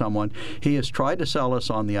across as someone. He has tried to sell us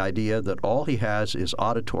on the idea that all he has is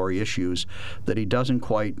auditory issues that he doesn't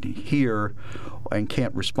quite hear and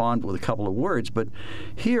can't respond with a couple of words. But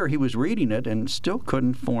here he was reading it and still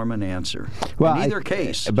couldn't form an answer. Well, in either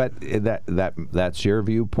case. But that's your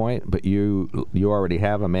viewpoint. But you already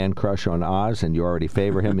have a man crush on Oz, and you already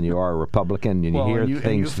favor him, and you are a Republican, and you hear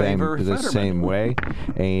things the same way.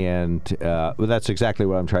 And that's exactly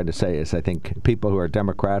what I'm trying to say. Is I think people who are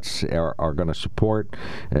Democrats are going to support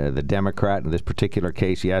the Democrat in this particular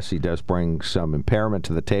case. Yes, he does bring some impairment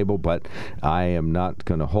to the table, but I am not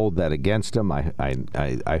going to hold that against him.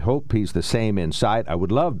 I hope he's the same inside. I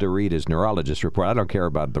would love to read his neurologist report. I don't care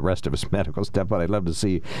about the rest of his medical stuff, but I'd love to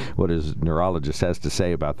see what his neurologist has to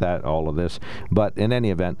say about all of this. But in any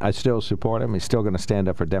event, I still support him. He's still going to stand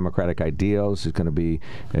up for democratic ideals. He's going to be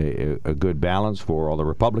a good balance for all the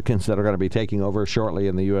Republicans that are going to be taking over shortly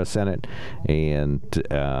in the U.S. Senate. And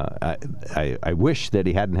I wish that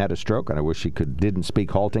he hadn't had a stroke, and I wish he didn't speak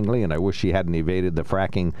haltingly, and I wish he hadn't evaded the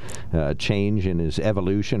fracking change in his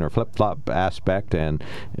evolution or flip-flop aspect. And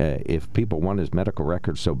if people want his medical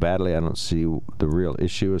records so badly, I don't see the real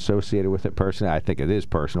issue associated with it personally. I think it is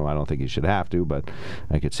personal. I don't think he should have to, but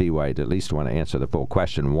I could see why he'd at least want to answer the full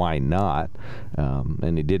question, why not?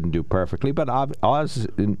 And he didn't do perfectly. But Oz,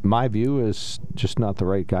 in my view, is just not the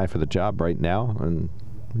right guy for the job right now. And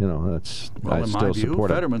that's I still support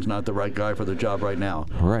him. Fetterman's not the right guy for the job right now.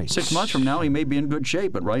 Right. 6 months from now, he may be in good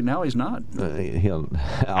shape, but right now he's not.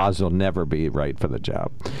 Oz will never be right for the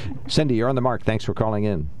job. Cindy, you're on the mark. Thanks for calling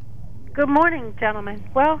in. Good morning, gentlemen.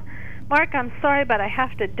 Well, Mark, I'm sorry, but I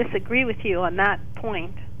have to disagree with you on that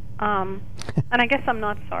point. And I guess I'm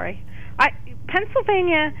not sorry.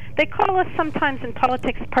 Pennsylvania, they call us sometimes in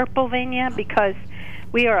politics Purplevania because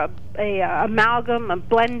we are a amalgam, a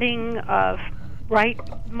blending of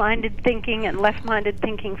right-minded thinking and left-minded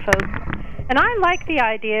thinking folks. And I like the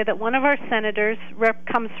idea that one of our senators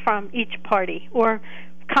comes from each party or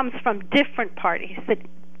comes from different parties, that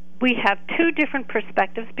we have two different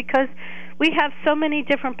perspectives because we have so many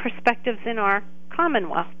different perspectives in our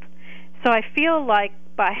Commonwealth. So I feel like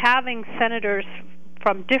by having senators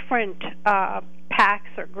from different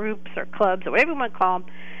PACs or groups or clubs or whatever you want to call them,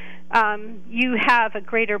 you have a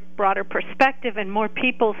greater, broader perspective and more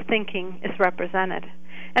people's thinking is represented.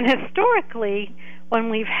 And historically, when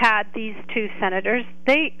we've had these two senators,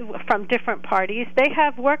 they from different parties, they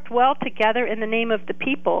have worked well together in the name of the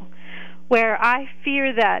people, where I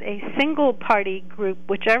fear that a single party group,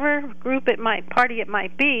 whichever group party it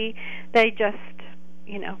might be, they just,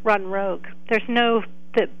 run rogue. There's no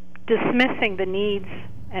dismissing the needs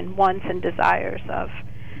and wants and desires of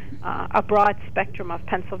a broad spectrum of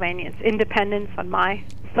Pennsylvanians, independents on my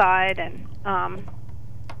side and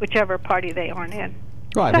whichever party they aren't in.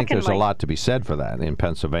 Well, I think there's a lot to be said for that in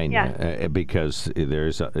Pennsylvania, because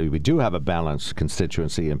we do have a balanced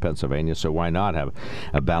constituency in Pennsylvania, so why not have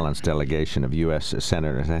a balanced delegation of U.S.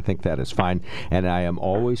 senators? I think that is fine, and I am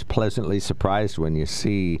always pleasantly surprised when you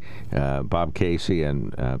see Bob Casey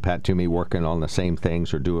and Pat Toomey working on the same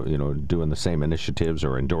things, or doing the same initiatives,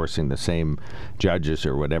 or endorsing the same judges,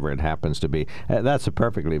 or whatever it happens to be. That's a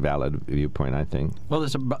perfectly valid viewpoint, I think. Well,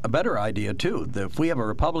 there's a better idea too. If we have a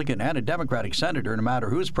Republican and a Democratic senator, no matter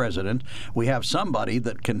who's president, we have somebody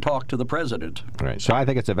that can talk to the president. Right. So I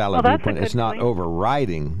think it's a valid viewpoint. It's not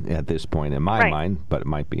overriding at this point in my mind, but it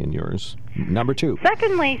might be in yours. Number 2.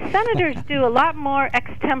 Secondly, senators do a lot more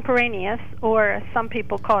extemporaneous, or as some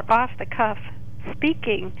people call it, off-the-cuff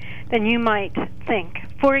speaking than you might think.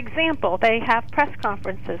 For example, they have press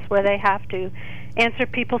conferences where they have to answer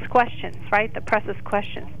people's questions, right? The press's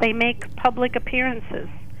questions. They make public appearances.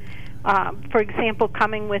 For example,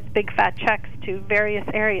 coming with big fat checks to various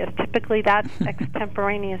areas. Typically that's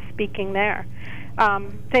extemporaneous speaking there.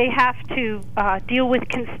 They have to deal with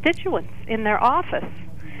constituents in their office.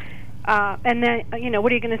 And then,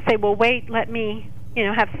 what are you going to say? Well, wait, let me,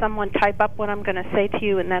 have someone type up what I'm going to say to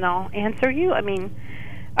you and then I'll answer you. I mean,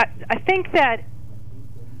 I think that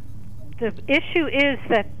the issue is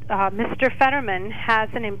that Mr. Fetterman has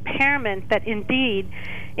an impairment that indeed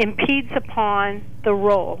impedes upon the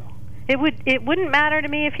role. It wouldn't matter to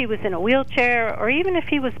me if he was in a wheelchair or even if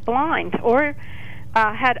he was blind or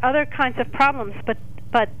had other kinds of problems,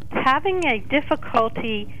 but having a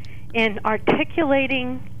difficulty in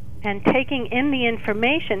articulating and taking in the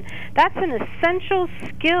information, that's an essential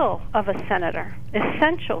skill of a senator,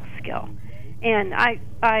 essential skill. And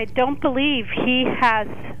I don't believe he has,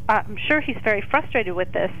 I'm sure he's very frustrated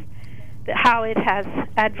with this, how it has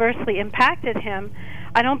adversely impacted him.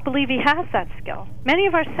 I don't believe he has that skill. Many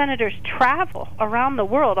of our senators travel around the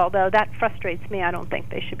world, although that frustrates me. I don't think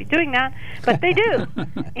they should be doing that, but they do.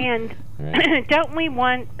 And don't we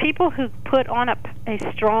want people who put on a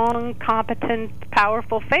strong, competent,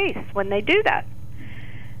 powerful face when they do that?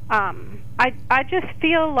 I just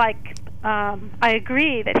feel like I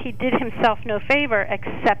agree that he did himself no favor,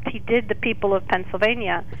 except he did the people of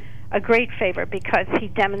Pennsylvania a great favor because he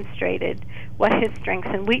demonstrated what his strengths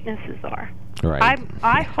and weaknesses are. Right.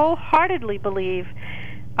 I wholeheartedly believe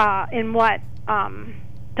in what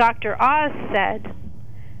Dr. Oz said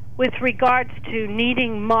with regards to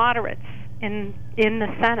needing moderates in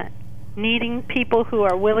the Senate, needing people who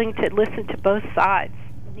are willing to listen to both sides,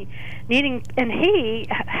 and he,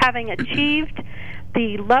 having achieved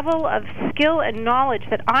the level of skill and knowledge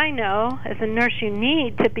that I know as a nurse you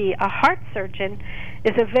need to be a heart surgeon,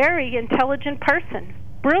 is a very intelligent person,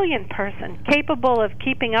 brilliant person, capable of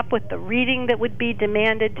keeping up with the reading that would be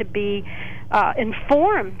demanded to be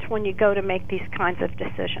informed when you go to make these kinds of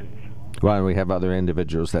decisions. Well, and we have other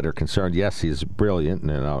individuals that are concerned. Yes, he's brilliant,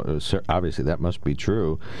 and obviously that must be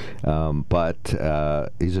true. But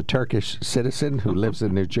he's a Turkish citizen who lives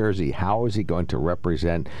in New Jersey. How is he going to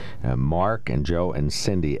represent Mark and Joe and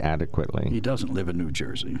Cindy adequately? He doesn't live in New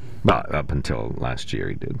Jersey. Well, up until last year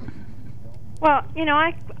he did. Well,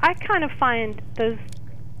 I kind of find those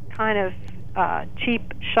kind of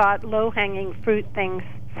cheap shot, low-hanging fruit things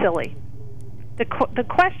silly. The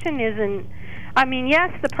question isn't, I mean,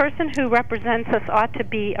 yes, the person who represents us ought to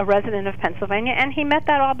be a resident of Pennsylvania, and he met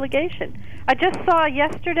that obligation. I just saw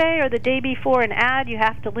yesterday or the day before an ad, you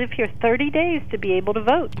have to live here 30 days to be able to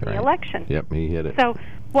vote in the election. Yep, he hit it. So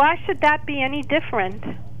why should that be any different?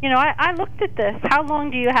 I looked at this. How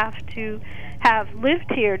long do you have to have lived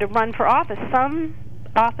here to run for office? Some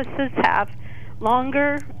offices have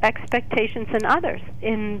longer expectations than others.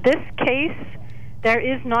 In this case, there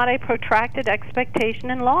is not a protracted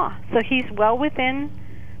expectation in law. So he's well within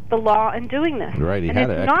the law in doing this. Right, and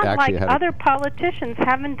it's not like other politicians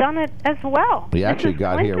haven't done it as well. He actually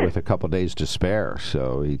got here with a couple days to spare,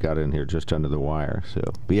 so he got in here just under the wire. So,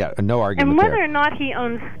 but yeah, no argument And whether there. or not he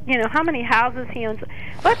owns, how many houses he owns,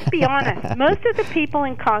 let's be honest, most of the people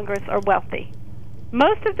in Congress are wealthy.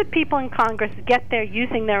 Most of the people in Congress get there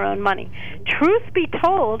using their own money. Truth be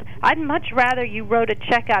told, I'd much rather you wrote a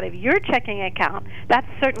check out of your checking account. That's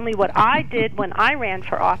certainly what I did when I ran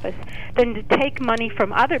for office, than to take money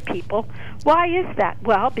from other people. Why is that?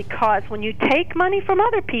 Well, because when you take money from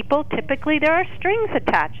other people, typically there are strings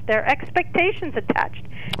attached. There are expectations attached.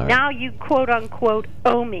 Now you quote-unquote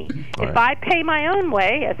owe me. If I pay my own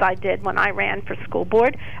way, as I did when I ran for school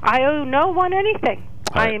board, I owe no one anything.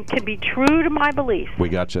 I can be true to my beliefs. We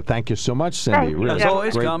got you. Thank you so much, Cindy. Really as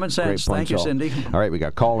always, common sense. Thank you, Cindy. All right, we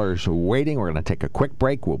got callers waiting. We're going to take a quick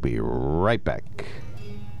break. We'll be right back.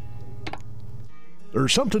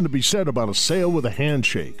 There's something to be said about a sale with a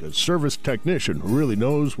handshake, a service technician who really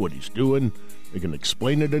knows what he's doing. They can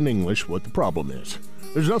explain it in English what the problem is.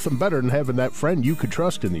 There's nothing better than having that friend you could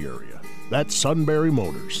trust in the area. That's Sunbury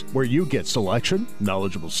Motors, where you get selection,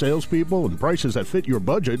 knowledgeable salespeople, and prices that fit your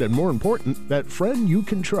budget, and more important, that friend you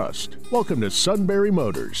can trust. Welcome to Sunbury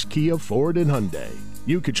Motors, Kia, Ford, and Hyundai.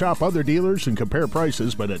 You could shop other dealers and compare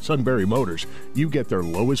prices, but at Sunbury Motors, you get their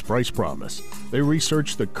lowest price promise. They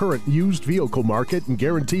research the current used vehicle market and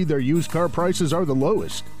guarantee their used car prices are the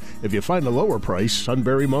lowest. If you find a lower price,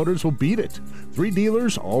 Sunbury Motors will beat it. 3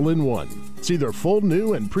 dealers all in one. See their full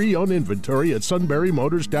new and pre-owned inventory at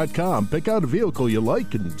sunburymotors.com. Pick out a vehicle you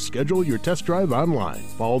like and schedule your test drive online.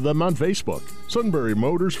 Follow them on Facebook. Sunbury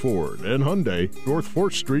Motors Ford and Hyundai, North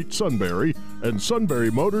 4th Street, Sunbury, and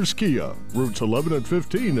Sunbury Motors Kia, routes 11 and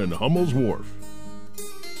 15 in Hummel's Wharf.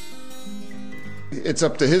 It's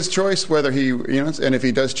up to his choice whether he, and if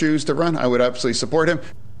he does choose to run, I would absolutely support him.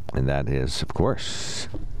 And that is, of course,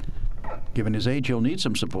 given his age, he'll need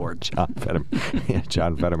some support. John Fetterman.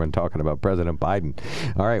 John Fetterman talking about President Biden.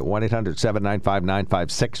 All right,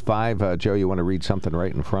 1-800-795-9565. Joe, you want to read something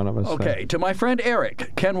right in front of us? Okay. To my friend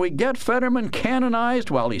Eric, can we get Fetterman canonized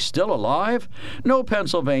while he's still alive? No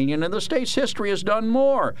Pennsylvanian in the state's history has done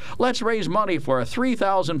more. Let's raise money for a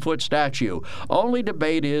 3,000-foot statue. Only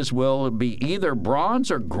debate is, will it be either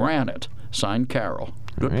bronze or granite? Signed, Carol.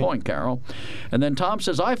 Good point, Carol. And then Tom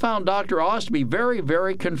says, I found Dr. Oz to be very,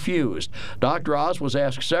 very confused. Dr. Oz was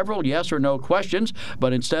asked several yes or no questions,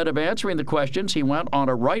 but instead of answering the questions, he went on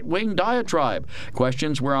a right-wing diatribe.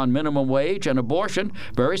 Questions were on minimum wage and abortion.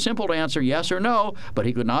 Very simple to answer yes or no, but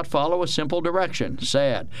he could not follow a simple direction.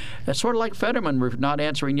 Sad. That's sort of like Fetterman not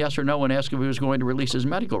answering yes or no and asking if he was going to release his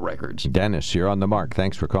medical records. Dennis, you're on the mark.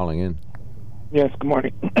 Thanks for calling in. Yes, good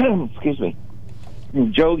morning. Excuse me.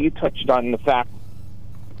 Joe, you touched on the fact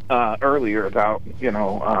earlier about,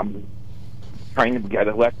 trying to get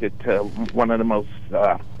elected to one of the most,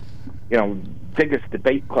 biggest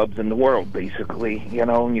debate clubs in the world, basically,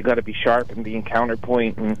 and you got to be sharp and be in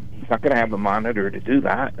counterpoint, and he's not going to have a monitor to do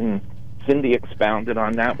that. And Cindy expounded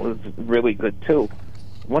on that, was really good, too.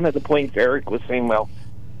 One of the points Eric was saying, well,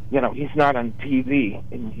 he's not on TV.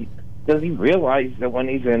 And does he realize that when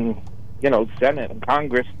he's in, Senate and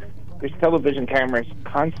Congress, there's television cameras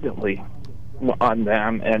constantly on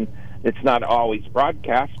them, and it's not always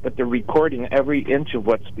broadcast, but they're recording every inch of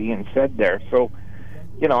what's being said there. So,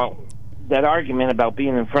 that argument about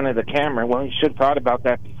being in front of the camera, well, you should have thought about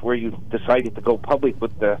that before you decided to go public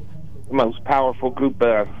with the most powerful group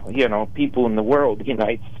of, people in the world, the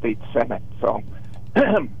United States Senate. So,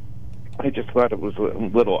 I just thought it was a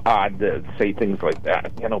little odd to say things like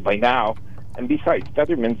that, by now. And besides,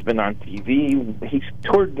 Fetterman's been on TV. He's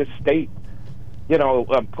toured the state,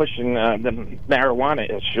 pushing the marijuana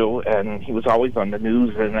issue, and he was always on the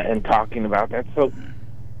news and talking about that. So,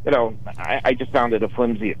 I just found it a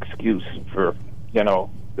flimsy excuse for,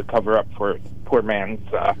 the cover-up for poor man's,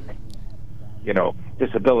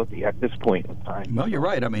 disability at this point in time. Well, you're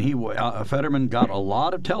right. I mean, Fetterman got a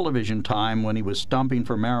lot of television time when he was stumping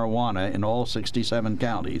for marijuana in all 67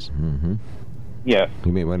 counties. Mm-hmm. Yeah.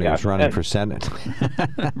 You mean when he was running for Senate?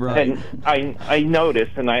 Right. And I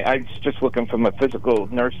noticed, and I was just looking from a physical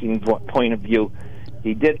nursing point of view,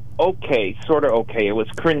 he did okay, sort of okay. It was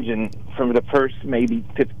cringing from the first maybe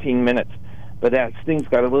 15 minutes, but as things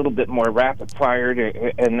got a little bit more rapid-fired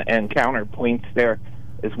and counterpoints there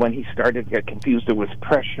is when he started to get confused. There was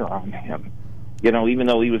pressure on him, even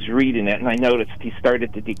though he was reading it, and I noticed he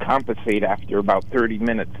started to decompensate after about 30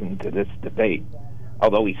 minutes into this debate.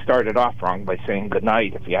 Although he started off wrong by saying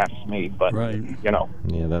goodnight, if you ask me. But, right.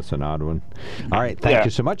 Yeah, that's an odd one. All right. Thank you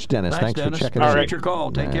so much, Dennis. Thanks Dennis. for checking in. Appreciate your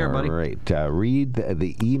call. Take care, buddy. All right. Read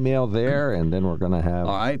the email there, and then we're going to have...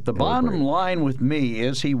 All right. The bottom line with me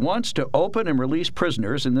is he wants to open and release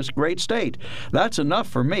prisoners in this great state. That's enough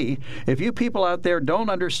for me. If you people out there don't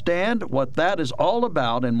understand what that is all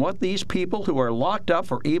about and what these people who are locked up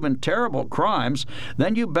for even terrible crimes,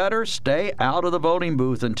 then you better stay out of the voting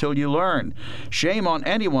booth until you learn. Shame on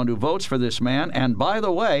anyone who votes for this man. And by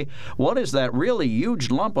the way, what is that really huge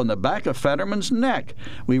lump on the back of Fetterman's neck?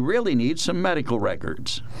 We really need some medical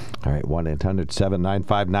records. All right,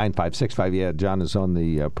 1-800-795-9565. Yeah, John is on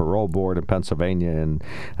the parole board in Pennsylvania and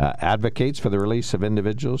advocates for the release of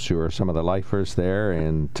individuals who are some of the lifers there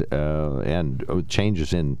and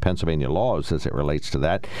changes in Pennsylvania laws as it relates to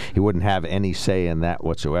that. He wouldn't have any say in that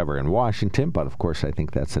whatsoever in Washington, but of course I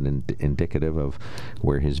think that's an indicative of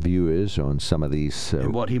where his view is on some of these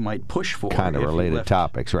and what he might push for kind of related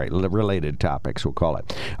topics, right? Related topics, we'll call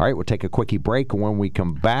it. All right, we'll take a quickie break. When we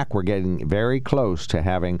come back, we're getting very close to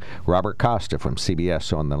having Robert Costa from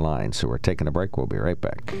CBS on the line. So we're taking a break. We'll be right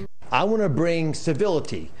back. I want to bring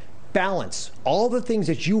civility, balance, all the things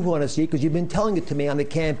that you want to see because you've been telling it to me on the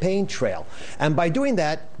campaign trail. And by doing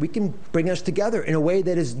that, we can bring us together in a way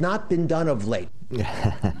that has not been done of late.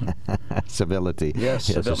 Civility. Yes,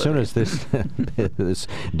 civility. As soon as this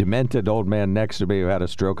demented old man next to me who had a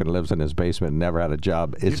stroke and lives in his basement and never had a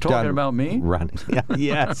job is You're talking about me? Running.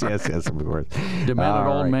 yes, of course. Demented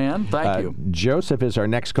old man. Thank you. Joseph is our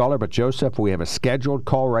next caller, but Joseph, we have a scheduled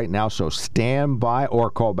call right now, so stand by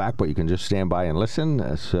or call back, but you can just stand by and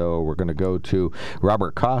listen. So we're going to go to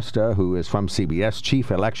Robert Costa, who is from CBS,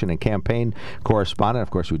 Chief Election and Campaign Correspondent.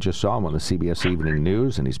 Of course, we just saw him on the CBS Evening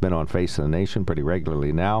News, and he's been on Face of the Nation pretty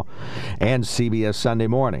regularly now, and CBS Sunday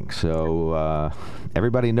Morning. So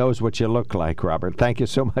everybody knows what you look like, Robert. Thank you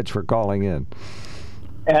so much for calling in.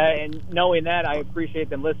 And knowing that, I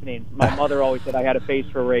appreciate them listening. My mother always said I had a face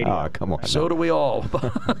for radio. Oh, come on. So do we all.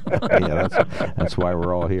 Yeah, that's why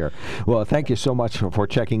we're all here. Well, thank you so much for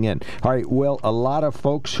checking in. All right, well, a lot of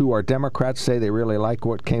folks who are Democrats say they really like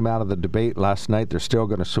what came out of the debate last night. They're still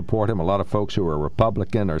going to support him. A lot of folks who are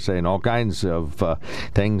Republican are saying all kinds of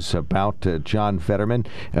things about John Fetterman.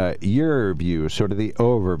 Your view, sort of the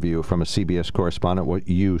overview from a CBS correspondent, what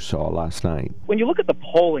you saw last night. When you look at the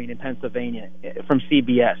polling in Pennsylvania from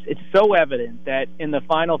CBS, it's so evident that in the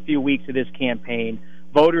final few weeks of this campaign,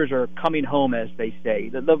 voters are coming home, as they say.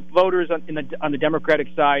 The voters on the Democratic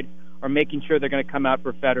side are making sure they're going to come out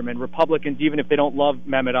for Fetterman. Republicans, even if they don't love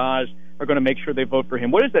Mehmet Oz, are going to make sure they vote for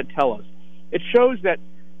him. What does that tell us? It shows that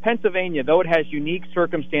Pennsylvania, though it has unique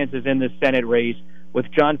circumstances in this Senate race,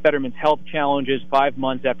 with John Fetterman's health challenges 5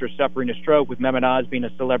 months after suffering a stroke, with Mehmet Oz being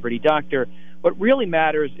a celebrity doctor, what really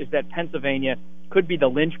matters is that Pennsylvania could be the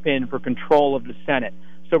linchpin for control of the Senate.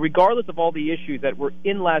 So regardless of all the issues that were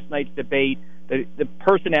in last night's debate, the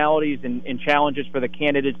personalities and challenges for the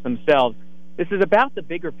candidates themselves, this is about the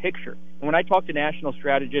bigger picture. And when I talk to national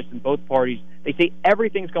strategists in both parties, they say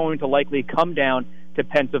everything's going to likely come down to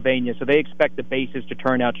Pennsylvania, so they expect the bases to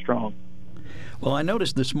turn out strong. Well, I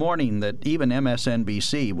noticed this morning that even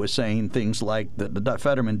MSNBC was saying things like that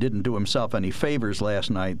Fetterman didn't do himself any favors last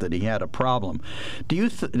night, that he had a problem. Do you,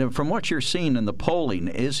 from what you're seeing in the polling,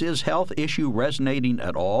 is his health issue resonating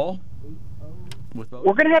at all? We're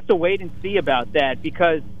going to have to wait and see about that,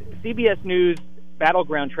 because CBS News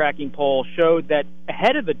Battleground Tracking poll showed that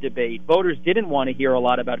ahead of the debate, voters didn't want to hear a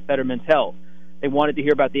lot about Fetterman's health. They wanted to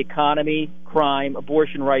hear about the economy, crime,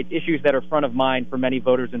 abortion rights, issues that are front of mind for many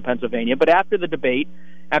voters in Pennsylvania. But after the debate,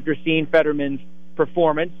 after seeing Fetterman's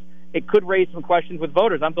performance, it could raise some questions with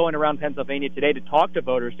voters. I'm going around Pennsylvania today to talk to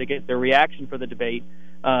voters to get their reaction for the debate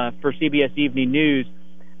for CBS Evening News.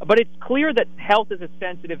 But it's clear that health is a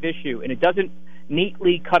sensitive issue, and it doesn't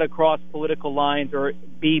neatly cut across political lines or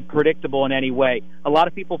be predictable in any way. A lot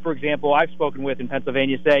of people, for example, I've spoken with in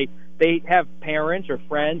Pennsylvania say they have parents or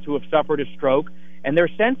friends who have suffered a stroke, and they're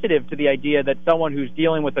sensitive to the idea that someone who's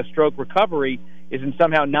dealing with a stroke recovery is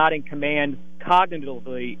somehow not in command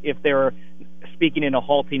cognitively if they're speaking in a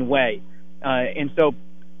halting way. And so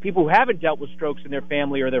people who haven't dealt with strokes in their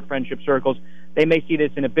family or their friendship circles, they may see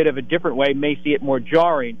this in a bit of a different way, may see it more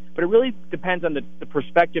jarring, but it really depends on the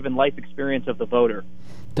perspective and life experience of the voter.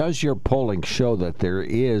 Does your polling show that there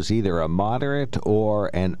is either a moderate or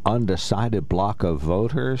an undecided block of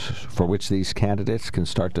voters for which these candidates can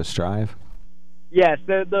start to strive? Yes,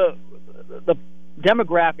 the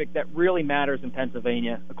demographic that really matters in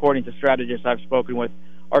Pennsylvania, according to strategists I've spoken with,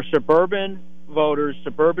 are suburban voters,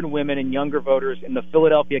 suburban women and younger voters in the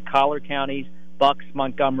Philadelphia, Collier counties, Bucks,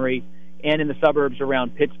 Montgomery, and in the suburbs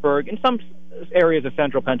around Pittsburgh, and some areas of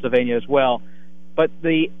central Pennsylvania as well. But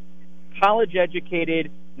the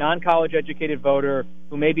college-educated, non-college-educated voter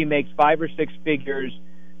who maybe makes 5 or 6 figures,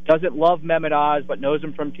 doesn't love Mehmet Oz but knows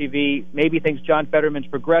him from TV, maybe thinks John Fetterman's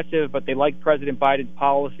progressive, but they like President Biden's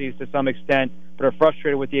policies to some extent, but are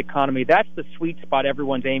frustrated with the economy. That's the sweet spot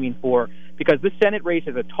everyone's aiming for, because this Senate race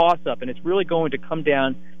is a toss-up, and it's really going to come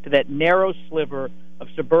down to that narrow sliver of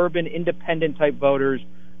suburban, independent-type voters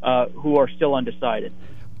who are still undecided.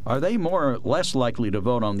 Are they more or less likely to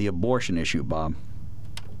vote on the abortion issue, Bob?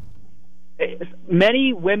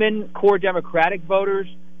 Many women, core Democratic voters,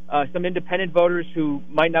 some independent voters who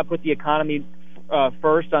might not put the economy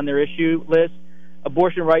first on their issue list,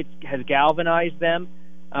 abortion rights has galvanized them.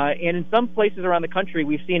 And in some places around the country,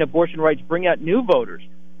 we've seen abortion rights bring out new voters.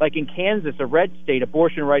 Like in Kansas, a red state,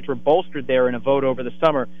 abortion rights were bolstered there in a vote over the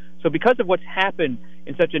summer. So because of what's happened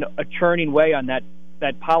in such a churning way on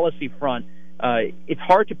that policy front, it's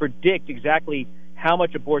hard to predict exactly how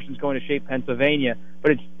much abortion is going to shape Pennsylvania,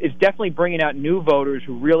 but it's definitely bringing out new voters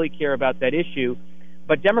who really care about that issue.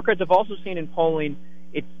 But Democrats have also seen in polling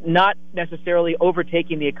it's not necessarily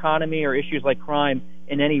overtaking the economy or issues like crime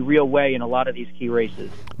in any real way in a lot of these key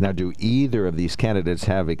races. Now, do either of these candidates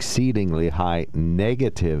have exceedingly high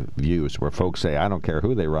negative views where folks say, I don't care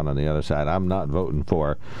who they run on the other side, I'm not voting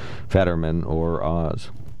for Fetterman or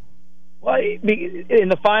Oz? Well, in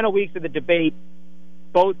the final weeks of the debate,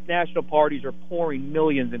 both national parties are pouring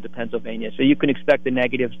millions into Pennsylvania, so you can expect the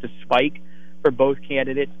negatives to spike for both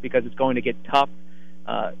candidates because it's going to get tough.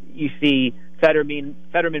 You see Fetterman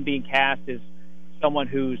being cast as someone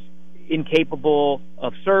who's incapable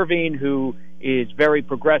of serving, who is very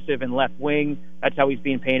progressive and left-wing. That's how he's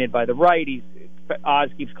being painted by the right. Oz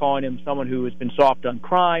keeps calling him someone who has been soft on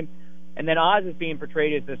crime. And then Oz is being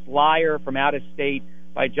portrayed as this liar from out of state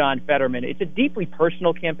by John Fetterman. It's a deeply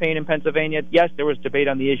personal campaign in Pennsylvania. Yes, there was debate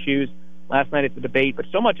on the issues last night at the debate, but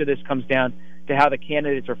so much of this comes down to how the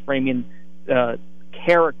candidates are framing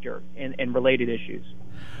character and related issues.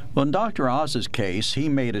 Well, in Dr. Oz's case, he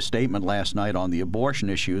made a statement last night on the abortion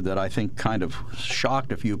issue that I think kind of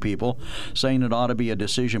shocked a few people, saying it ought to be a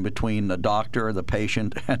decision between the doctor, the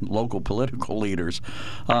patient, and local political leaders.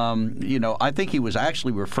 I think he was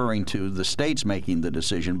actually referring to the states making the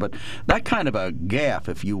decision, but that kind of a gaffe,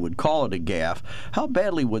 if you would call it a gaffe, how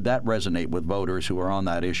badly would that resonate with voters who are on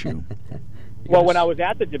that issue? Well, when I was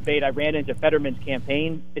at the debate, I ran into Fetterman's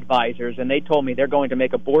campaign advisors, and they told me they're going to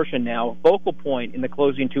make abortion now a focal point in the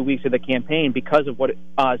closing 2 weeks of the campaign because of what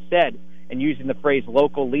Oz said, and using the phrase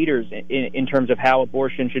local leaders in terms of how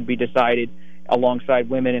abortion should be decided alongside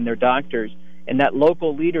women and their doctors. And that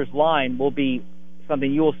local leaders line will be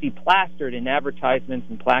something you will see plastered in advertisements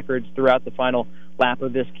and placards throughout the final lap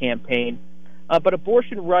of this campaign. But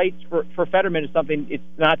abortion rights for Fetterman is something, it's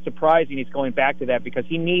not surprising he's going back to that because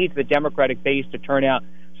he needs the Democratic base to turn out.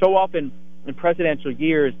 So often in presidential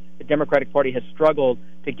years, the Democratic Party has struggled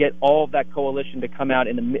to get all of that coalition to come out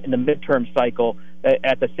in the midterm cycle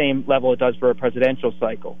at the same level it does for a presidential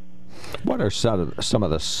cycle. What are some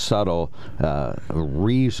of the subtle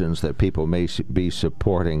reasons that people may be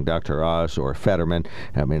supporting Dr. Oz or Fetterman?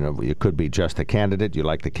 I mean, it could be just the candidate. You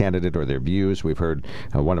like the candidate or their views. We've heard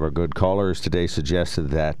one of our good callers today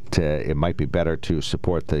suggested that it might be better to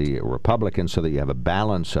support the Republicans so that you have a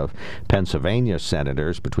balance of Pennsylvania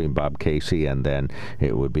senators between Bob Casey and then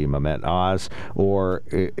it would be Mehmet Oz.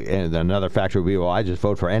 And another factor would be, well, I just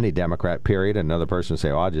vote for any Democrat, period. Another person would say,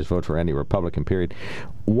 oh, I just vote for any Republican, period.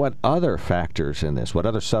 What other factors in this, what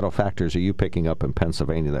other subtle factors are you picking up in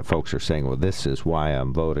Pennsylvania that folks are saying, well, this is why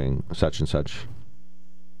I'm voting such and such?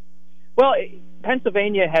 Well,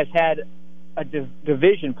 Pennsylvania has had a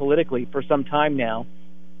division politically for some time now.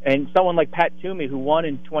 And someone like Pat Toomey, who won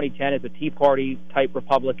in 2010 as a Tea Party-type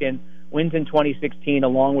Republican, wins in 2016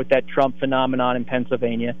 along with that Trump phenomenon in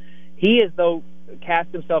Pennsylvania. He has, though,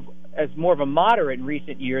 cast himself as more of a moderate in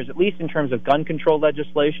recent years, at least in terms of gun control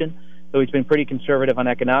legislation, though he's been pretty conservative on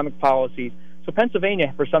economic policies. So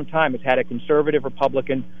Pennsylvania, for some time, has had a conservative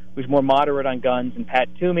Republican who's more moderate on guns in Pat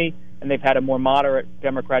Toomey, and they've had a more moderate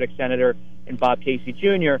Democratic senator in Bob Casey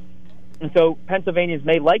Jr. And so Pennsylvanians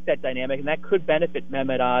may like that dynamic, and that could benefit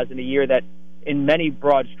Mehmet Oz in a year that, in many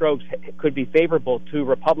broad strokes, could be favorable to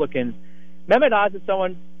Republicans. Mehmet Oz is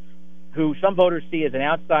someone who some voters see as an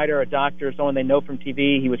outsider, a doctor, someone they know from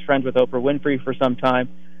TV. He was friends with Oprah Winfrey for some time.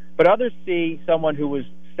 But others see someone who was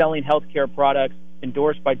selling health care products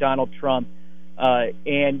endorsed by Donald Trump.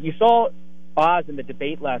 And you saw Oz in the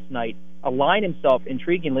debate last night align himself,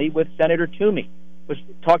 intriguingly, with Senator Toomey. Was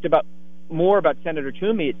talked about more about Senator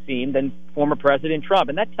Toomey, it seemed, than former President Trump.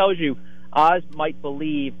 And that tells you Oz might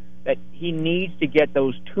believe that he needs to get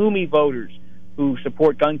those Toomey voters who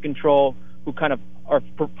support gun control, who kind of are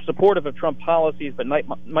supportive of Trump policies but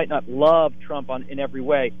might not love Trump in every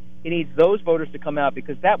way. He needs those voters to come out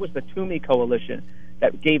because that was the Toomey coalition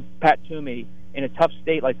that gave Pat Toomey, in a tough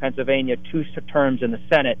state like Pennsylvania, 2 terms in the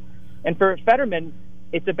Senate. And for Fetterman,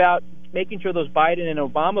 it's about making sure those Biden and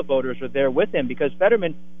Obama voters are there with him, because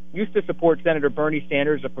Fetterman used to support Senator Bernie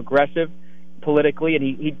Sanders, a progressive politically, and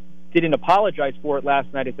he didn't apologize for it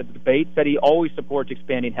last night at the debate, said he always supports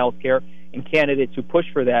expanding health care and candidates who push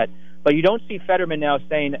for that. But you don't see Fetterman now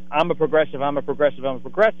saying, I'm a progressive, I'm a progressive, I'm a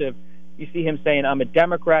progressive. You see him saying, I'm a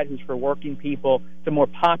Democrat who's for working people. It's a more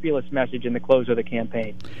populist message in the close of the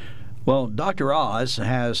campaign. Well, Dr. Oz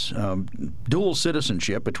has dual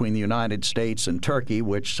citizenship between the United States and Turkey,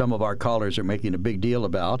 which some of our callers are making a big deal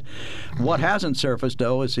about. What hasn't surfaced,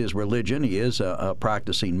 though, is his religion. He is a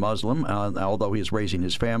practicing Muslim, although he's raising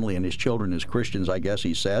his family and his children as Christians, I guess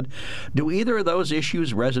he said. Do either of those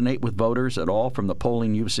issues resonate with voters at all from the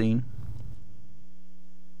polling you've seen?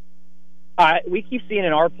 We keep seeing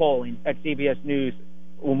in our polling at CBS News,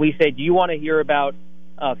 when we say, do you want to hear about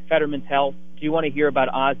Fetterman's health? Do you want to hear about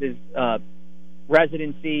Oz's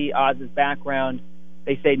residency, Oz's background?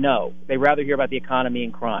 They say no. They rather hear about the economy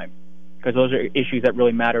and crime, because those are issues that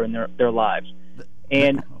really matter in their lives.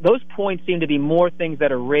 And those points seem to be more things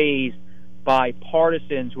that are raised by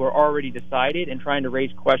partisans who are already decided and trying to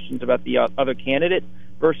raise questions about the other candidate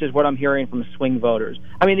versus what I'm hearing from swing voters.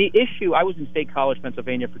 I mean, the issue, I was in State College,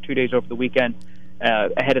 Pennsylvania for 2 days over the weekend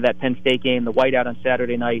ahead of that Penn State game, the whiteout on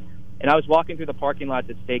Saturday night, and I was walking through the parking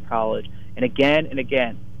lots at State College, and again,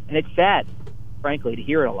 and it's sad, frankly, to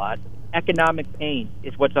hear it a lot. Economic pain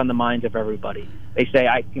is what's on the minds of everybody. They say,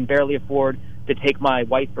 I can barely afford to take my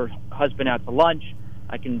wife or husband out to lunch.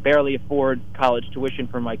 I can barely afford college tuition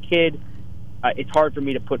for my kid. It's hard for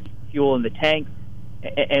me to put fuel in the tank.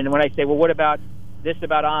 And when I say, well, what about this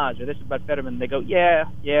about Oz or this about Fetterman, they go, yeah,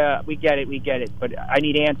 we get it, but I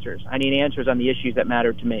need answers. I need answers on the issues that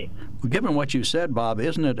matter to me. Given what you said, Bob,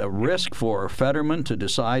 isn't it a risk for Fetterman to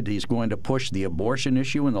decide he's going to push the abortion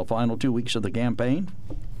issue in the final 2 weeks of the campaign?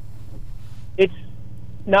 It's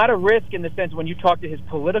not a risk in the sense when you talk to his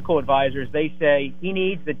political advisors, they say he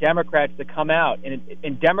needs the Democrats to come out.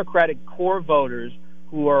 And Democratic core voters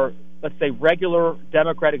who are, let's say, regular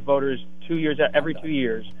Democratic voters every 2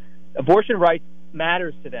 years, abortion rights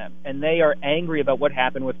matters to them, and they are angry about what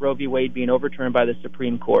happened with Roe v. Wade being overturned by the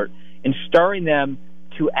Supreme Court. And stirring them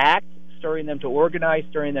to act, stirring them to organize,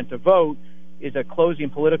 stirring them to vote is a closing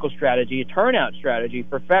political strategy, a turnout strategy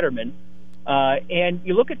for Fetterman. And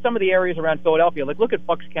you look at some of the areas around Philadelphia, like look at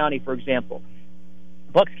Bucks County, for example.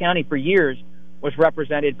 Bucks County for years was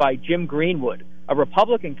represented by Jim Greenwood, a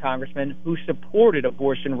Republican congressman who supported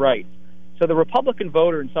abortion rights. So the Republican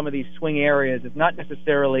voter in some of these swing areas is not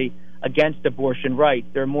necessarily against abortion rights.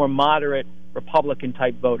 They're a more moderate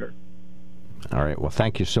Republican-type voter. All right. Well,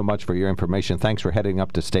 thank you so much for your information. Thanks for heading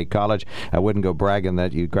up to State College. I wouldn't go bragging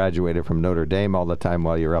that you graduated from Notre Dame all the time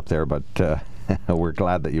while you're up there, but we're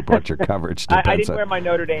glad that you brought your coverage to I didn't wear my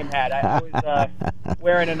Notre Dame hat. I was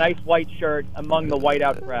wearing a nice white shirt among the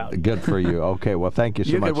whiteout crowd. Good for you. Okay. Well, thank you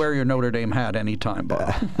so much. You can wear your Notre Dame hat anytime,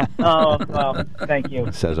 Bob. Oh, well, thank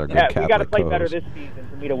you. Says our good Catholic we got to play co-host. better this season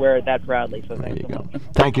for me to wear it that proudly, so thanks so much.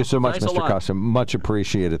 Thank you so much, Thanks Mr. Costa. Much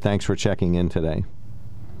appreciated. Thanks for checking in today.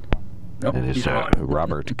 Nope. It is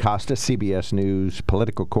Robert Costa, CBS News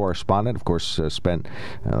political correspondent. Of course, spent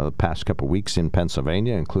the past couple of weeks in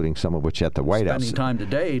Pennsylvania, including some of which at the White House. Spending time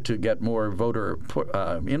today to get more voter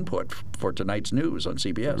input for tonight's news on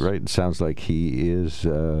CBS. Right. It sounds like he was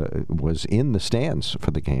in the stands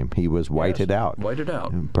for the game. He was whited out. Whited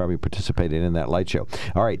out. Probably participated in that light show.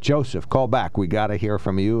 All right, Joseph, call back. We got to hear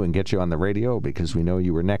from you and get you on the radio because we know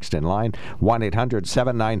you were next in line.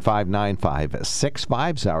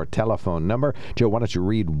 1-800-795-9565 is our telephone number. Joe, why don't you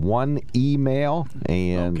read one email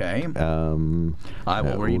and I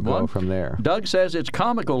will read we'll one go from there. Doug says it's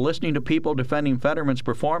comical listening to people defending Fetterman's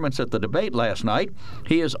performance at the debate last night.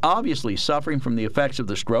 He is obviously suffering from the effects of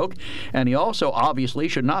the stroke, and he also obviously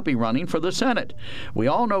should not be running for the Senate. We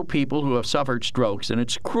all know people who have suffered strokes, and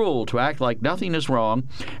it's cruel to act like nothing is wrong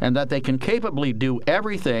and that they can capably do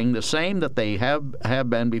everything the same that they have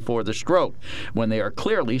been before the stroke when they are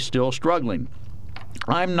clearly still struggling.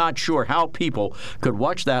 I'm not sure how people could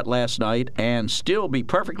watch that last night and still be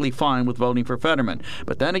perfectly fine with voting for Fetterman.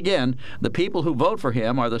 But then again, the people who vote for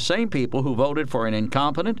him are the same people who voted for an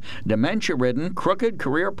incompetent, dementia-ridden, crooked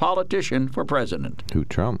career politician for president. Who,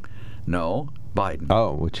 Trump? No, Biden.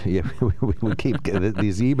 Oh, which we keep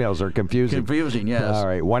these emails are confusing. Confusing, yes. All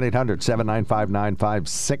right,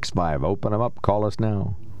 1-800-795-9565. Open them up. Call us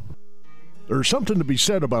now. There's something to be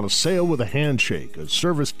said about a sale with a handshake, a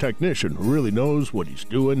service technician who really knows what he's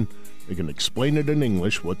doing. They can explain it in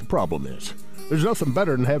English what the problem is. There's nothing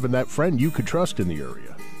better than having that friend you could trust in the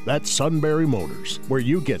area. That's Sunbury Motors, where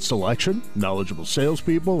you get selection, knowledgeable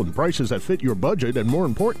salespeople, and prices that fit your budget, and more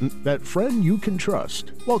important, that friend you can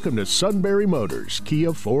trust. Welcome to Sunbury Motors,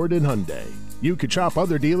 Kia, Ford, and Hyundai. You could shop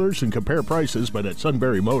other dealers and compare prices, but at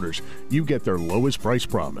Sunbury Motors, you get their lowest price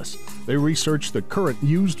promise. They research the current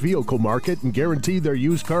used vehicle market and guarantee their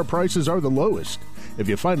used car prices are the lowest. If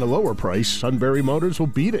you find a lower price, Sunbury Motors will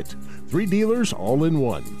beat it. 3 dealers all in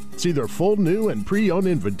one. See their full new and pre-owned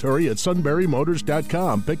inventory at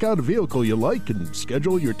sunburymotors.com. Pick out a vehicle you like and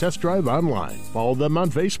schedule your test drive online. Follow them on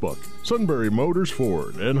Facebook. Sunbury Motors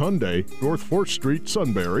Ford and Hyundai, North 4th Street,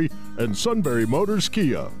 Sunbury, and Sunbury Motors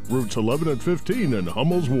Kia, routes 11 and 15 in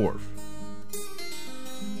Hummel's Wharf.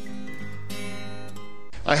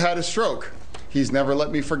 I had a stroke. He's never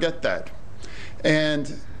let me forget that.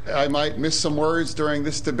 And I might miss some words during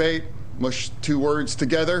this debate, mush 2 words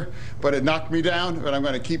together, but it knocked me down, but I'm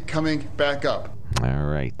going to keep coming back up. All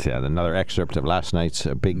right. Another excerpt of last night's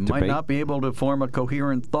big debate. Might not be able to form a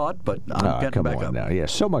coherent thought, but I'm getting back up. Now. Yeah,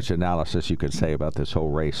 so much analysis you could say about this whole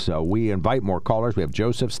race. So we invite more callers. We have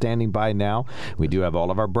Joseph standing by now. We do have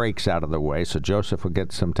all of our breaks out of the way, so Joseph will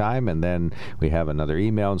get some time, and then we have another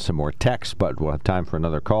email and some more text, but we'll have time for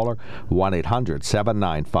another caller.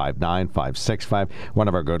 1-800-795-9565. One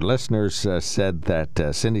of our good listeners said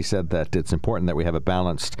that, Cindy said that it's important that we have a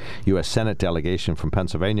balanced U.S. Senate delegation from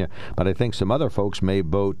Pennsylvania, but I think some other folks may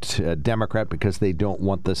vote Democrat because they don't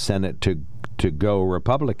want the Senate to go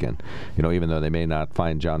Republican. You know, even though they may not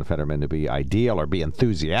find John Fetterman to be ideal or be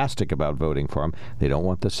enthusiastic about voting for him, they don't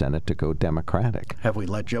want the Senate to go Democratic. Have we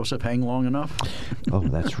let Joseph hang long enough? Oh,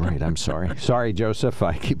 that's right. I'm sorry. Sorry, Joseph.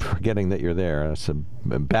 I keep forgetting that you're there. That's a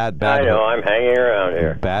bad I know. I'm hanging around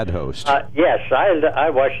here. Bad host. Yes, I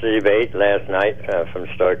watched the debate last night from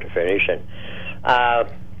start to finish, and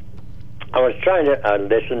I was trying to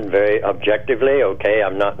listen very objectively. Okay,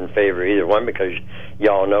 I'm not in favor of either one because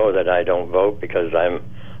y'all know that I don't vote because I'm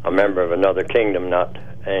a member of another kingdom, not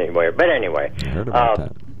anywhere. But anyway, I heard about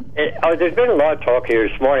that. There's been a lot of talk here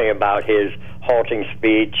this morning about his halting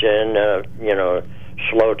speech and,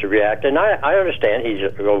 slow to react. And I understand he's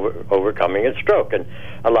overcoming a stroke. And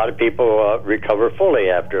a lot of people recover fully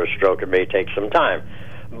after a stroke. It may take some time.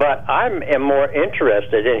 But I am more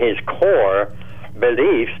interested in his core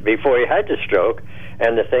beliefs before he had the stroke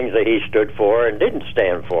and the things that he stood for and didn't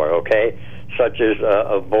stand for, okay? Such as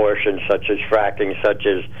abortion, such as fracking, such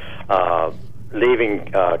as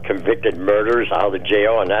leaving convicted murderers out of the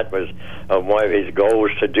jail, and that was one of his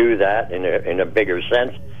goals to do that in a bigger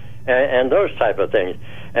sense, and those type of things.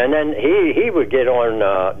 And then he would get on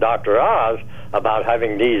Dr. Oz about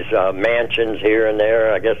having these mansions here and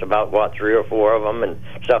there, I guess about, 3 or 4 of them and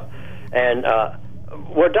stuff. And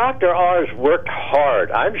Dr. Oz worked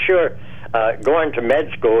hard. I'm sure going to med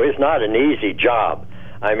school is not an easy job.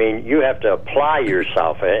 I mean, you have to apply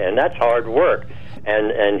yourself, and that's hard work.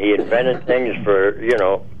 And he invented things for,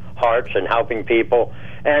 hearts and helping people.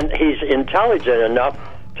 And he's intelligent enough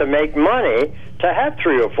to make money to have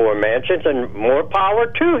 3 or 4 mansions, and more power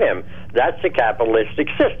to him. That's the capitalistic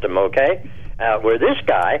system, okay? Where this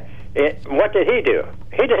guy, what did he do?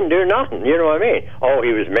 He didn't do nothing, you know what I mean? Oh,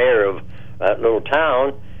 he was mayor of that little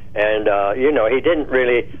town, and, he didn't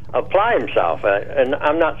really apply himself. And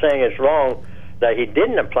I'm not saying it's wrong that he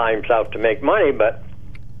didn't apply himself to make money, but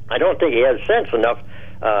I don't think he has sense enough.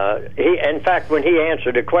 In fact, when he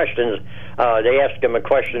answered the questions, they asked him a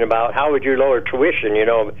question about how would you lower tuition,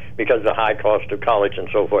 because of the high cost of college and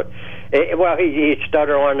so forth. He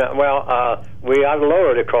stuttered on, we ought to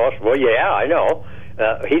lower the cost. Well, yeah, I know.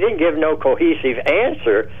 He didn't give no cohesive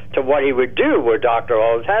answer to what he would do, where Dr.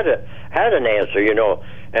 Oz had an answer,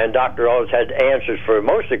 and Dr. Oz had answers for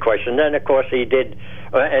most of the questions. Then, of course, he did,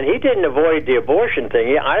 and he didn't avoid the abortion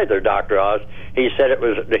thing either, Dr. Oz. He said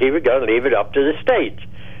he was going to leave it up to the states,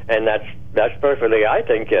 and that's perfectly, I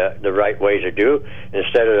think, the right way to do,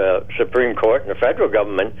 instead of the Supreme Court and the federal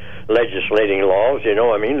government legislating laws.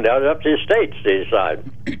 Let it up to the states to decide,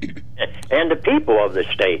 and the people of the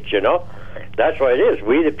states. That's what it is.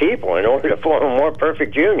 We the people, in order to form a more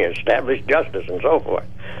perfect union, establish justice and so forth.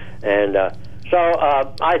 And so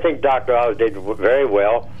I think Dr. Oz did very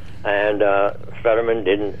well, and Fetterman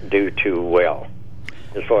didn't do too well,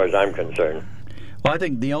 as far as I'm concerned. Well, I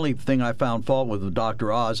think the only thing I found fault with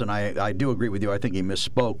Dr. Oz, and I do agree with you, I think he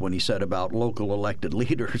misspoke when he said about local elected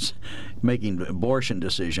leaders making abortion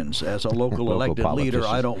decisions. As a local elected leader,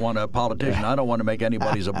 I don't want a politician. I don't want to make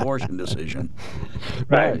anybody's abortion decision.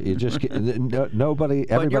 Right. You just everybody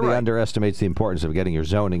underestimates the importance of getting your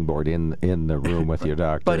zoning board in the room with your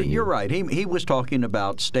doctor. But you're right. He was talking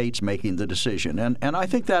about states making the decision, and I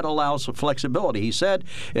think that allows flexibility. He said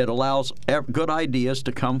it allows good ideas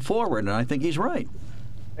to come forward, and I think he's right.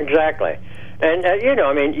 Exactly. And,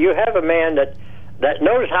 you have a man that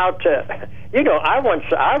knows how to,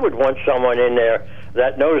 I would want someone in there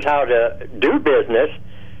that knows how to do business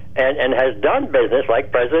and has done business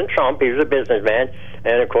like President Trump. He was a businessman,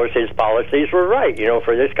 and of course his policies were right,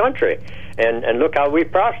 for this country. And look how we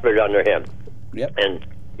prospered under him. Yep. And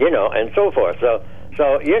and so forth.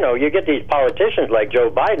 So you get these politicians like Joe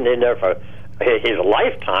Biden in there for his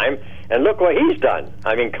lifetime, and look what he's done.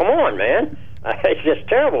 I mean, come on, man. It's just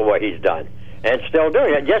terrible what he's done. And still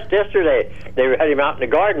doing it. Just yesterday, they had him out in the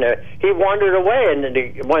garden. He wandered away, and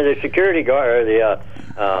one of the security guard, or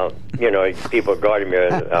the people guarding me,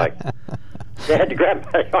 they had to grab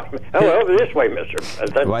my arm. Oh, over this way, Mr.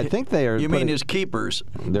 President. Well, I think they are. You mean his keepers?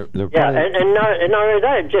 They're yeah, and not only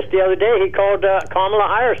that, just the other day he called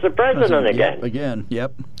Kamala Harris the president again. Yep, again,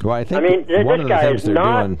 yep. Well, I think this guy is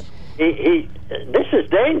not. This is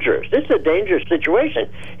dangerous. This is a dangerous situation.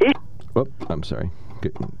 I'm sorry.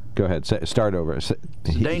 Go ahead. Start over. It's a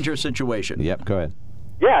dangerous situation. Yep, go ahead.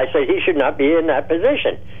 Yeah, I say he should not be in that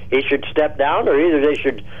position. He should step down, or either they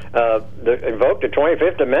should invoke the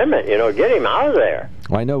 25th Amendment, get him out of there.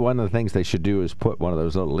 Well, I know one of the things they should do is put one of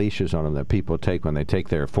those little leashes on him that people take when they take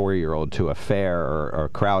their 4-year-old to a fair or a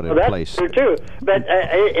crowded place. That's true, too. But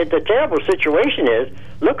the terrible situation is,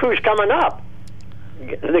 look who's coming up.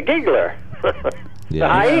 The giggler. Yeah,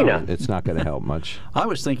 the hyena. It's not going to help much. I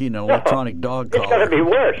was thinking an electronic dog collar. It's going to be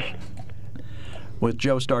worse. When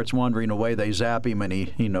Joe starts wandering away, they zap him, and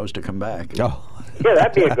he knows to come back. Oh. Yeah,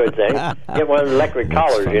 that'd be a good thing. Get one of the electric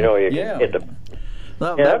collars, you can hit the...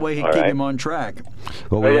 That way he can keep him on track.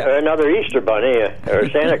 Well, or another Easter bunny or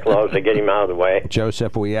Santa Claus to get him out of the way.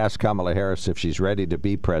 Joseph, we asked Kamala Harris if she's ready to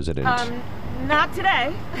be president. Not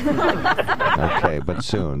today. Okay, but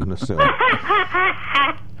soon.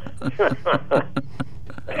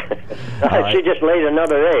 Right. She just laid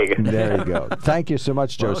another egg. There you go. Thank you so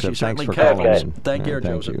much, Joseph. Well, thanks for calling. calling. Thank you,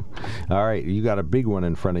 Joseph. You. All right, you got a big one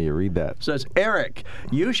in front of you. Read that. It says, Eric,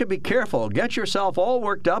 you should be careful. Get yourself all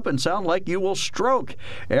worked up and sound like you will stroke.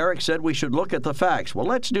 Eric said we should look at the facts. Well,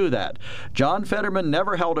 let's do that. John Fetterman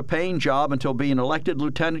never held a paying job until being elected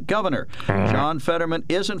lieutenant governor. John Fetterman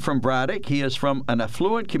isn't from Braddock. He is from an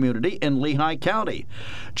affluent community in Lehigh County.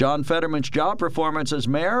 John Fetterman's job performance as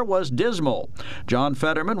mayor was dismal. John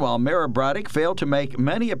Fetterman, while mayor of Braddock, failed to make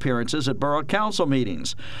many appearances at borough council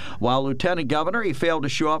meetings. While lieutenant governor, he failed to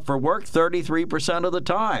show up for work 33% of the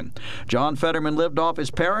time. John Fetterman lived off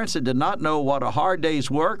his parents and did not know what a hard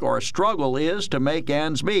day's work or a struggle is to make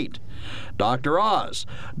ends meet. Dr. Oz.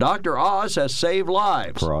 Dr. Oz has saved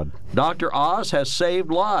lives. Fraud. Dr. Oz has saved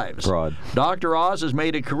lives. Fraud. Dr. Oz has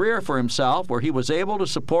made a career for himself where he was able to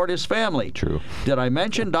support his family. True. Did I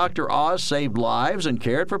mention Dr. Oz saved lives and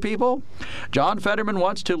cared for people? John Fetterman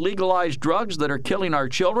wants to legalize drugs that are killing our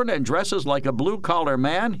children and dresses like a blue-collar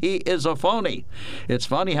man. He is a phony. It's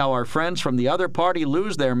funny how our friends from the other party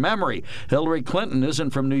lose their memory. Hillary Clinton isn't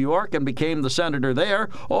from New York and became the senator there.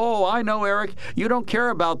 Oh, I know, Eric. You don't care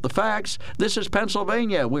about the facts. This is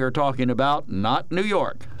Pennsylvania we are talking about, not New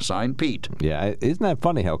York. Signed, Pete. Yeah, isn't that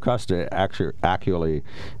funny how Costa accurately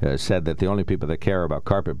said that the only people that care about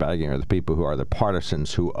carpetbagging are the people who are the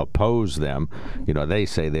partisans who oppose them. They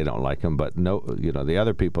say they don't like them, but no, the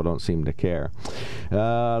other people don't seem to care.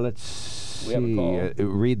 Let's see.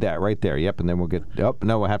 Read that right there. Yep, and then we'll get... Oh,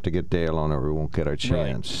 no, we'll have to get Dale on or we won't get our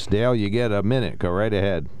chance. Right. Dale, you get a minute. Go right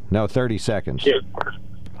ahead. No, 30 seconds. Yeah.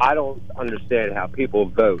 I don't understand how people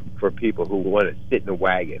vote for people who want to sit in a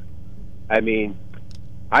wagon. I mean,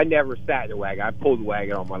 I never sat in a wagon. I pulled a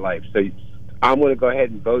wagon all my life. So I'm going to go ahead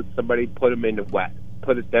and vote somebody, put them in the wagon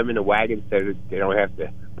so that they don't have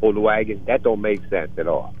to pull the wagon. That don't make sense at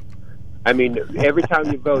all. I mean, every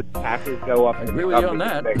time you vote, taxes go up. I agree with you on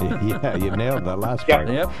that. Yeah, you nailed that last part.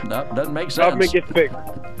 Yep, that doesn't make sense. Government gets bigger.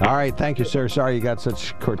 All right, thank you, sir. Sorry you got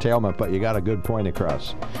such curtailment, but you got a good point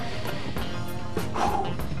across.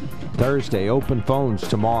 Thursday, open phones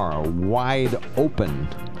tomorrow, wide open.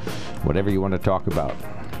 Whatever you want to talk about.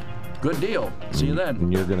 Good deal. See you then.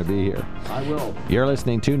 And you're going to be here. I will. You're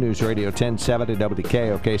listening to News Radio 1070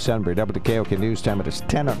 WKOK Sunbury. WKOK News Time. It is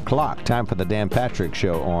 10 o'clock. Time for the Dan Patrick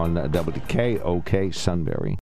Show on WKOK Sunbury.